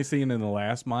 you're definitely seeing it in the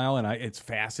last mile, and it's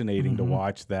fascinating to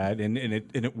watch that. And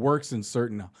it works in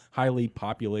certain highly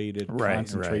populated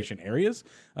concentration areas.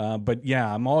 But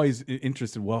yeah, I'm always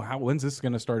interested. Well, when's this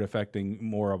going to start affecting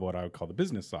more of what I would call the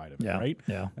business side of it? Right?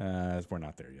 Yeah. We're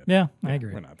not there yet. Yeah, I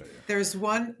agree. We're not there yet.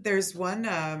 There's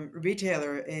one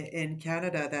retailer in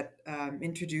Canada that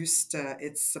introduced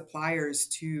its suppliers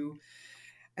to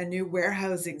a new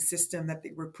warehousing system that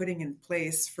they were putting in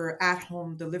place for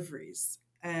at-home deliveries,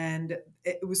 and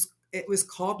it was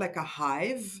called like a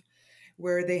hive,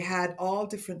 where they had all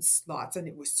different slots, and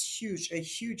it was a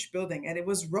huge building, and it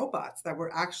was robots that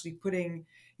were actually putting,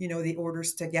 the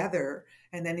orders together.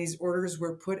 And then these orders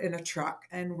were put in a truck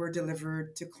and were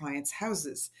delivered to clients'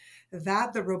 houses.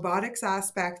 The robotics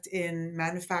aspect in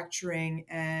manufacturing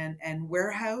and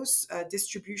warehouse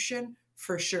distribution,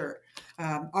 for sure,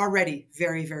 already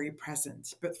very, very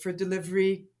present. But for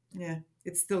delivery,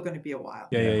 it's still going to be a while.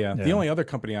 Yeah. The only other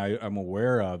company I'm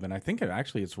aware of, and I think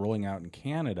it's rolling out in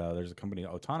Canada. There's a company,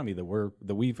 Autonomy, that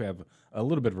we have a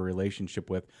little bit of a relationship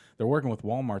with. They're working with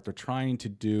Walmart. They're trying to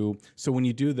do so when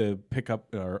you do the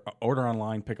pickup or order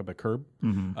online, pick up at curb.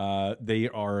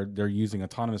 They're using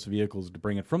autonomous vehicles to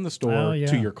bring it from the store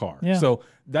to your car. Yeah. So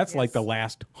that's like the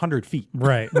last 100 feet.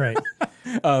 Right.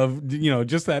 Of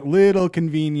just that little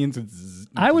convenience.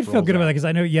 I would feel good about that because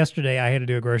I know yesterday I had to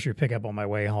do a grocery pickup on my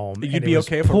way home. You'd be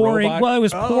okay if pouring, a robot? Well, it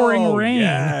was pouring rain.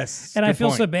 Yes. And I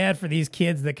feel so bad for these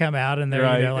kids that come out and they're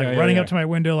running up to my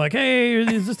window like, hey,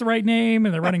 is this the right name?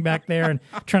 And they're running back there and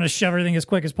trying to shove everything as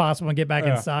quick as possible and get back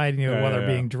inside, while they're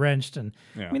being drenched. And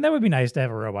I mean, that would be nice to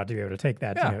have a robot to be able to take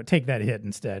that, take that hit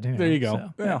instead. There you go.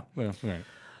 So, Right.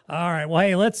 All right. Well,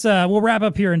 hey, we'll wrap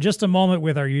up here in just a moment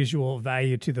with our usual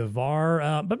value to the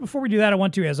VAR. But before we do that, I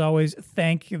want to, as always,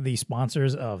 thank the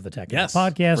sponsors of the Tech Connect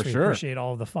podcast. We appreciate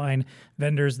all of the fine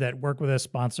vendors that work with us,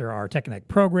 sponsor our Tech Connect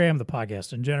program, the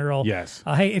podcast in general. Yes.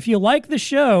 Hey, if you like the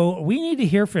show, we need to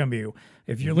hear from you.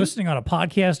 If you're listening on a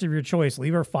podcast of your choice,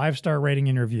 leave our 5-star rating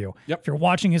and review. Yep. If you're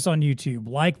watching us on YouTube,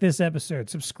 like this episode,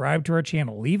 subscribe to our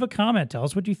channel, leave a comment, tell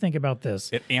us what you think about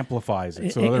this. It amplifies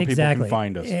it so other people can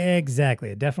find us. Exactly.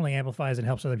 It definitely amplifies and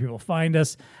helps other people find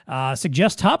us.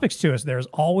 Suggest topics to us. There's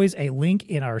always a link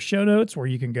in our show notes where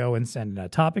you can go and send a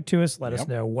topic to us. Let us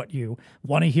know what you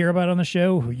want to hear about on the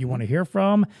show, who you want to hear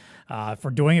from. For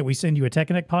doing it, we send you a Tech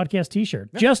Connect podcast T-shirt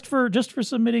just for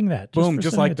submitting that. Boom,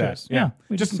 just like that. Yeah,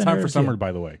 just in time for summer,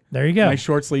 by the way. There you go. Nice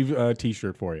short sleeve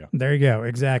T-shirt for you. There you go.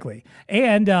 Exactly.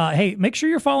 And hey, make sure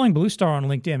you're following Blue Star on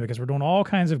LinkedIn because we're doing all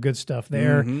kinds of good stuff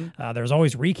there. There's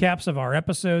always recaps of our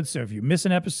episodes, so if you miss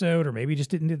an episode or maybe just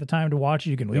didn't get the time to watch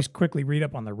it, you can at least quickly read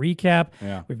up on the recap.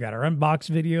 Yeah. We've got our unbox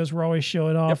videos we're always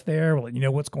showing off there. We'll let you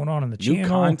know what's going on in the channel, new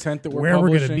content that we're where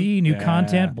publishing. we're going to be, new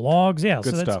content, blogs. Yeah,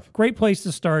 good so that's stuff. a great place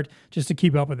to start just to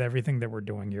keep up with everything that we're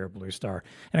doing here at Blue Star.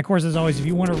 And of course, as always, if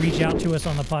you want to reach out to us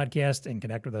on the podcast and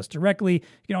connect with us directly, you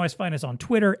can always find us on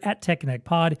Twitter at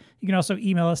TechConnectPod. You can also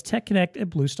email us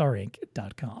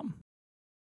techconnect@bluestarinc.com.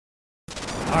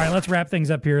 All right, let's wrap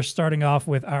things up here, starting off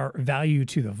with our value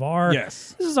to the VAR.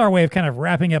 Yes. This is our way of kind of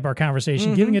wrapping up our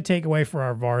conversation, giving a takeaway for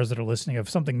our VARs that are listening of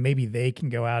something maybe they can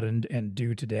go out and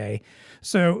do today.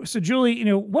 So Julie,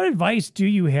 what advice do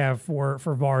you have for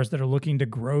VARs that are looking to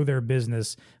grow their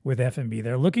business with F&B?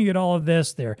 They're looking at all of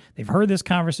this. They've heard this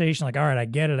conversation, like, all right, I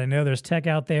get it. I know there's tech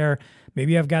out there.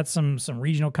 Maybe I've got some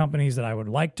regional companies that I would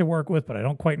like to work with, but I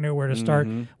don't quite know where to start.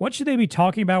 What should they be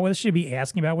talking about? What should they be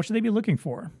asking about? What should they be looking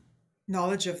for?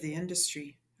 Knowledge of the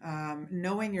industry,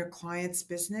 knowing your client's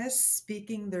business,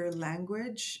 speaking their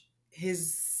language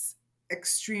is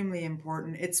extremely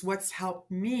important. It's what's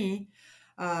helped me,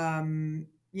 be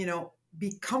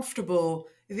comfortable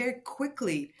very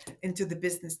quickly into the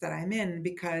business that I'm in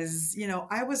because,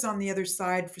 I was on the other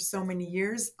side for so many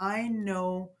years. I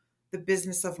know the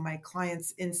business of my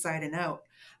clients inside and out.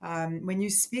 When you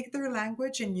speak their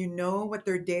language and you know what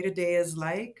their day-to-day is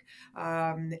like,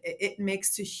 it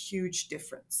makes a huge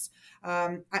difference.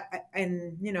 That's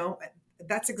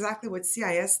exactly what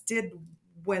CIS did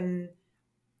when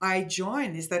I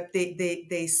joined, is that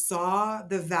they saw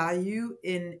the value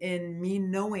in me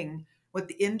knowing what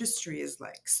the industry is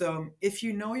like. So if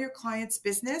you know your client's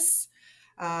business,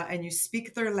 and you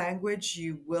speak their language,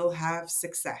 you will have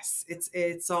success.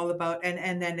 It's all about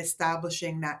and then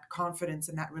establishing that confidence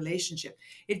and that relationship.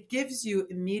 It gives you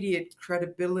immediate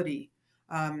credibility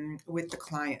with the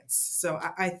clients. So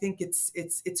I think it's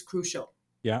crucial.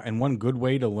 Yeah, and one good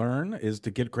way to learn is to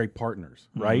get great partners,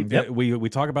 right? Yep. We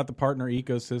talk about the partner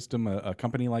ecosystem. A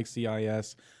company like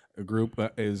CIS group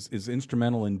is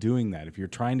instrumental in doing that. If you're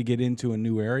trying to get into a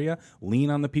new area, lean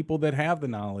on the people that have the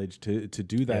knowledge to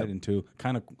do that and to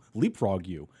kind of leapfrog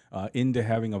you into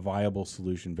having a viable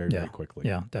solution very quickly.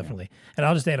 Yeah, definitely. And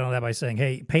I'll just add on that by saying,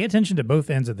 hey, pay attention to both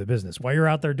ends of the business. While you're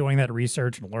out there doing that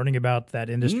research and learning about that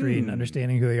industry and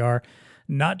understanding who they are,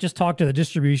 not just talk to the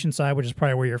distribution side, which is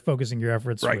probably where you're focusing your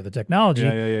efforts for the technology,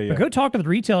 but go talk to the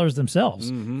retailers themselves.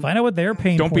 Find out what their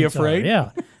pain Don't be points afraid.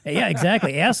 are. Yeah,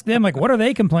 exactly. Ask them, like, what are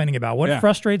they complaining about? What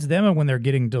frustrates them when they're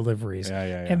getting deliveries?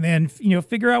 And then,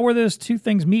 figure out where those two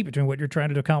things meet between what you're trying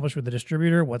to accomplish with the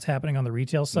distributor, what's happening on the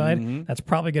retail side. That's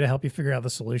probably going to help you figure out the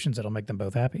solutions that'll make them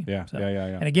both happy.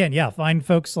 And again, find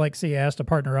folks like CIS to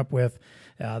partner up with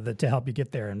to help you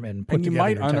get there and put and together you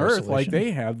might your entire unearth, solution. like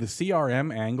they have, the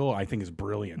CRM angle, I think is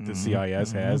brilliant. The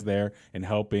CIS has there and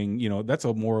helping, that's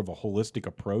a more of a holistic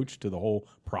approach to the whole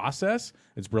process.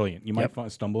 It's brilliant. You might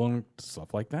stumble on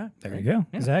stuff like that. There you go.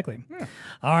 Exactly.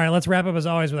 All right, let's wrap up as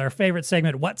always with our favorite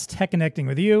segment, What's Tech Connecting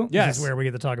with You? This is where we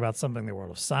get to talk about something in the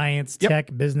world of science, tech,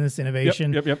 business,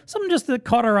 innovation. Something just that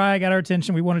caught our eye, got our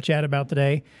attention, we want to chat about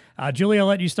today. Julie, I'll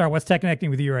let you start. What's Tech Connecting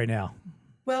with You right now?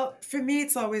 Well, for me,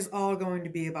 it's always all going to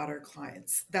be about our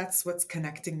clients. That's what's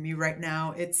connecting me right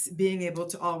now. It's being able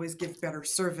to always give better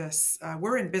service.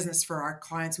 We're in business for our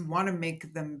clients. We want to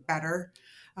make them better.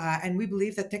 And we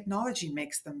believe that technology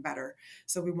makes them better.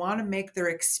 So we want to make their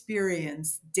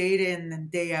experience day in and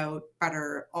day out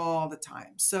better all the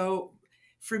time. So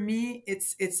for me,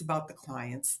 it's about the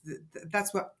clients.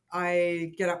 That's what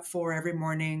I get up for every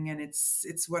morning. And it's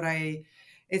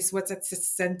what's at the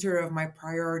center of my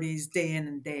priorities day in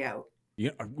and day out.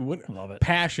 Yeah, Love it.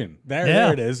 Passion.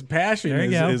 There it is.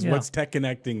 Passion is go. what's tech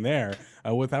connecting there.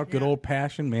 Without good old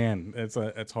passion, man,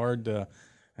 it's hard to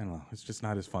I don't know. It's just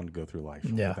not as fun to go through life.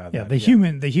 The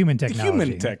human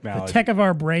technology. The tech of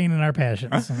our brain and our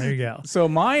passions. And there you go. So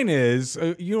mine is,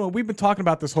 we've been talking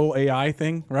about this whole AI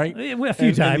thing, right? A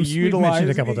few times. We've mentioned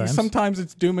it a couple times. Sometimes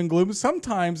it's doom and gloom.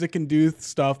 Sometimes it can do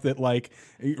stuff that like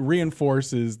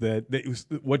reinforces that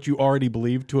what you already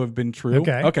believe to have been true.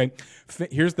 Okay.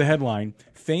 Here's the headline: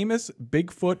 Famous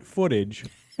Bigfoot footage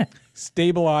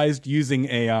stabilized using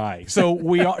AI.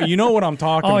 So you know what I'm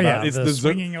talking about. Yeah, it's the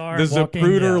swinging arm, the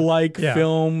Zapruder-like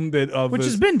film that which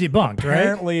has been debunked,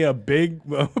 apparently a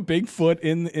Bigfoot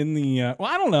in the well,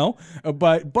 I don't know,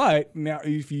 but now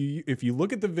if you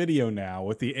look at the video now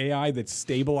with the AI that's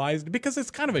stabilized, because it's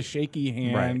kind of a shaky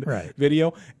hand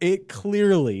video, it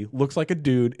clearly looks like a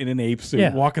dude in an ape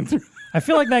suit walking through. I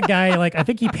feel like that guy, I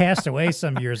think he passed away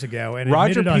some years ago. And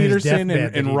Roger Peterson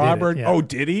and Robert. Did Oh,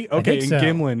 did he? Okay, and so.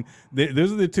 Gimlin.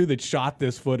 Those are the two that shot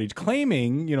this footage,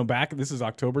 claiming, this is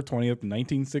October 20th,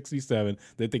 1967,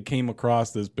 that they came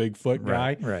across this Bigfoot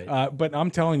guy. Right. But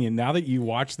I'm telling you, now that you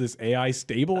watch this AI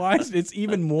stabilized, it's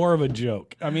even more of a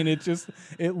joke. I mean, it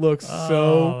looks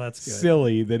so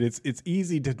silly that it's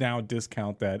easy to now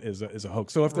discount that as a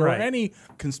hoax. So if there are any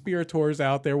conspirators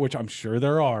out there, which I'm sure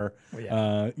there are,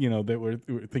 that we're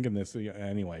thinking this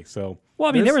anyway. So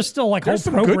there were still whole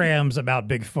programs about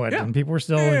Bigfoot, and people were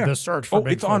still in the search for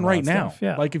Bigfoot. It's on right now. Stuff.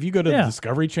 Yeah. Like if you go to the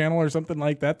Discovery Channel or something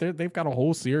like that, they've got a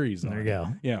whole series. There you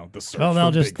go. The search. Well,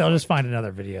 they'll just find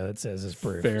another video that says it's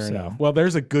proof. Fair enough. Well,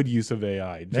 there's a good use of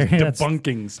AI, just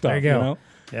debunking stuff. There you go.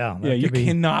 Yeah, you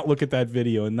cannot look at that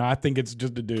video and not think it's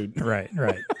just a dude. Right.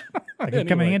 I can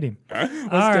come in handy. Let's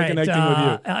start connecting with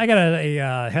you. I got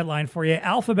a headline for you.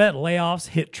 Alphabet layoffs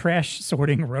hit trash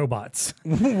sorting robots.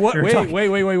 What?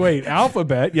 Wait.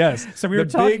 Alphabet, yes. So we were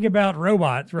talking about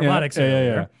robotics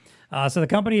earlier. Yeah. So the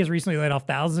company has recently laid off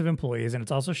thousands of employees, and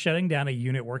it's also shutting down a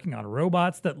unit working on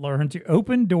robots that learn to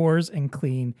open doors and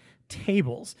clean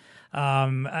tables.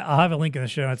 I'll have a link in the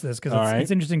show notes to this because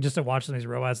it's interesting just to watch some of these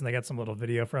robots, and they got some little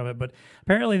video from it. But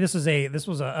apparently this was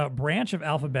a branch of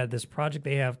Alphabet, this project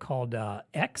they have called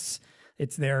X.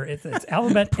 It's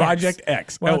Alphabet Project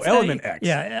X. Element X.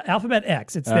 Yeah, Alphabet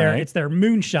X. It's their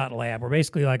moonshot lab, where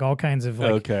basically all kinds of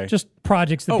just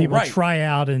projects that people try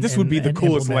out. And this would be the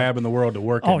coolest implement. lab in the world to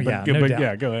work in. Oh, yeah, no doubt.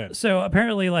 Yeah, go ahead. So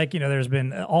apparently, there's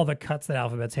been all the cuts that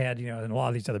Alphabet's had, and a lot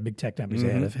of these other big tech companies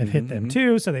have hit them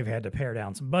too. So they've had to pare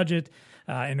down some budget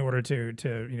in order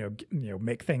to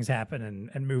make things happen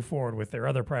and move forward with their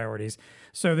other priorities.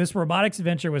 So this robotics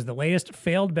venture was the latest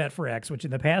failed bet for X, which in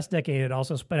the past decade had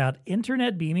also spit out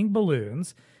internet beaming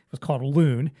balloons. It was called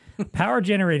Loon, power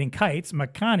generating kites,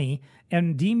 Makani,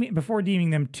 and before deeming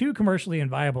them too commercially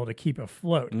inviable to keep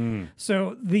afloat.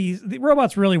 So the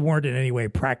robots really weren't in any way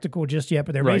practical just yet,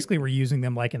 but they basically were using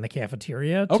them in the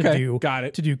cafeteria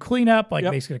to do cleanup,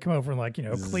 basically to come over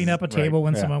and clean up a table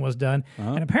when someone was done.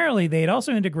 And apparently they had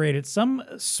also integrated some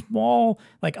small,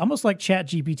 almost like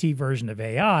ChatGPT version of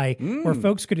AI, where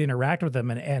folks could interact with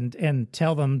them and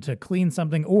tell them to clean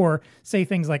something or say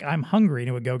things like, "I'm hungry," and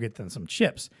it would go get them some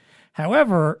chips.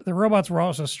 However, the robots were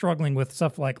also struggling with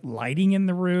stuff like lighting in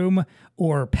the room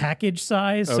or package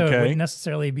size, so it wouldn't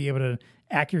necessarily be able to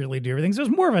accurately do everything. So it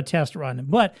was more of a test run,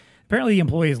 but apparently the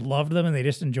employees loved them and they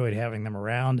just enjoyed having them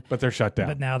around. But they're shut down.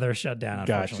 But now they're shut down,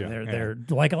 unfortunately. Gotcha. They're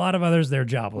like a lot of others, they're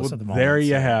jobless at the moment. There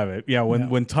you have it. Yeah,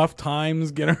 when tough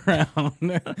times get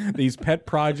around, these pet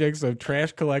projects of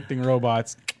trash collecting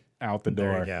robots out the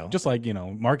door. There you go. Just like,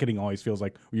 marketing always feels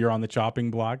like you're on the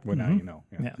chopping block, but now you know.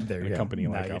 Yeah, there you go. A company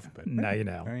like Alphabet. Now you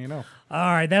know. Now you know.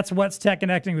 All right, that's What's Tech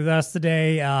Connecting with us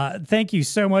today. Thank you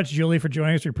so much, Julie, for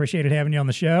joining us. We appreciated having you on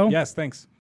the show. Yes, thanks.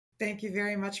 Thank you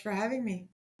very much for having me.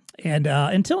 And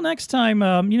until next time,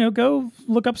 go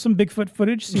look up some Bigfoot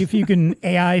footage, see if you can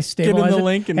AI stabilize Get in the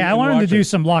link and I wanted to do it.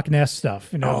 some Loch Ness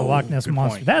stuff, the Loch Ness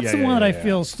Monster. Point. That's the one that I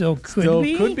feel still could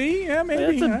be. Could be, yeah,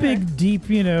 maybe. It's a big, deep,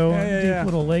 deep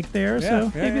little lake there, so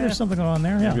maybe there's something going on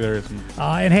there. Yeah. Maybe there is.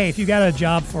 And hey, if you got a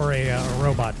job for a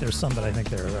robot, there's some that I think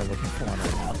they're looking for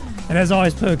right now. And as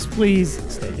always, folks, please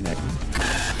stay connected.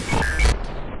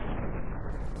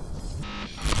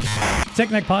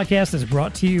 TechNet Podcast is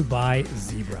brought to you by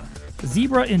Zebra.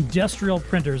 Zebra industrial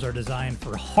printers are designed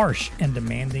for harsh and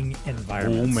demanding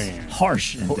environments. Oh, man.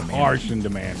 Harsh and demanding. Harsh and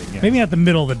demanding, yes. Maybe not the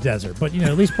middle of the desert, but,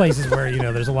 at least places where,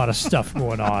 there's a lot of stuff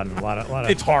going on. A lot of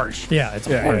It's harsh. Yeah, it's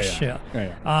harsh.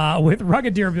 Yeah. With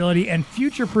rugged durability and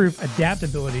future-proof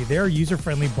adaptability, their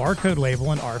user-friendly barcode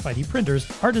label and RFID printers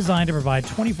are designed to provide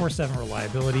 24/7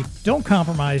 reliability. Don't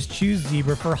compromise. Choose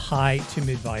Zebra for high to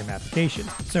mid-volume applications.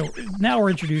 So now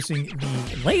we're introducing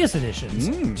the latest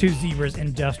additions to Zebra's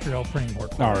industrial printing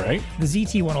portfolio. All right. The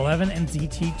ZT111 and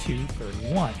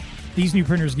ZT231. These new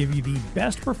printers give you the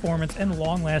best performance and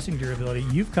long-lasting durability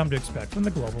you've come to expect from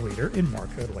the global leader in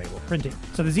barcode label printing.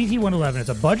 So the ZT111 is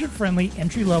a budget-friendly,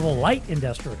 entry-level, light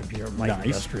industrial computer. Light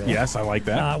industrial. Yes, I like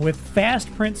that. With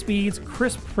fast print speeds,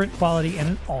 crisp print quality, and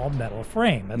an all-metal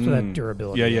frame. That's where that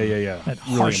durability, that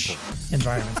harsh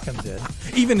environments comes in.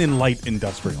 Even in light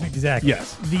industrial. Exactly.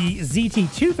 Yes. The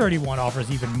ZT231 offers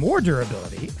even more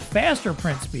durability, faster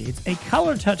print speeds, a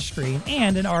color touchscreen,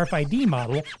 and an RFID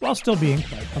model, while still being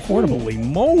quite affordable. Holy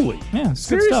moly. Yeah,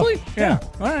 seriously? Good stuff. Yeah.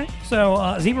 All right.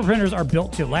 So Zebra printers are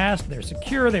built to last. They're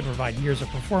secure. They provide years of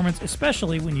performance,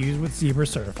 especially when used with Zebra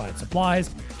certified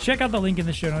supplies. Check out the link in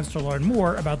the show notes to learn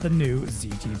more about the new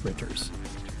ZT printers.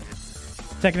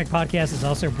 TechConnect Podcast is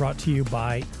also brought to you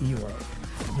by Elo.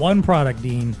 One product,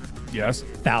 Dean. Yes.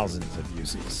 Thousands of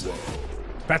uses.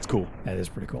 That's cool. That is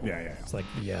pretty cool. Yeah. It's like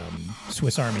the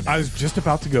Swiss Army knife. I was just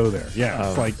about to go there. Yeah.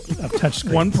 It's like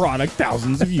touchscreens. One product,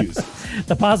 thousands of uses.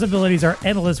 The possibilities are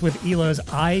endless with Elo's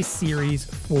iSeries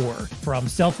 4. From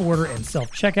self-order and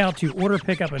self-checkout to order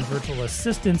pickup and virtual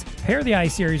assistance, pair the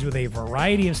iSeries with a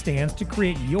variety of stands to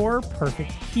create your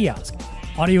perfect kiosk.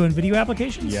 Audio and video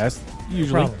applications? Yes,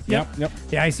 usually. Yep. Yep.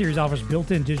 The iSeries offers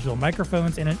built-in digital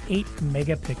microphones and an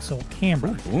 8-megapixel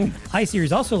camera. Boom.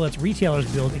 iSeries also lets retailers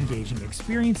build engaging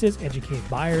experiences, educate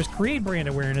buyers, create brand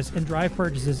awareness, and drive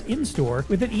purchases in-store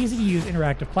with an easy-to-use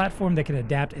interactive platform that can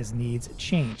adapt as needs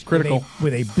change. Critical.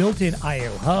 With a built-in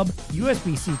I/O hub,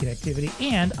 USB-C connectivity,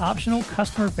 and optional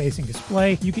customer-facing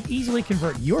display, you can easily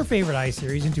convert your favorite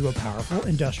iSeries into a powerful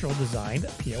industrial-designed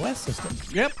POS system.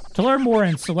 Yep. To learn more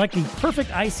and select the perfect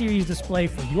iSeries display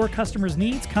for your customers'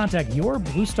 needs, contact your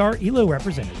Blue Star Elo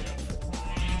representative.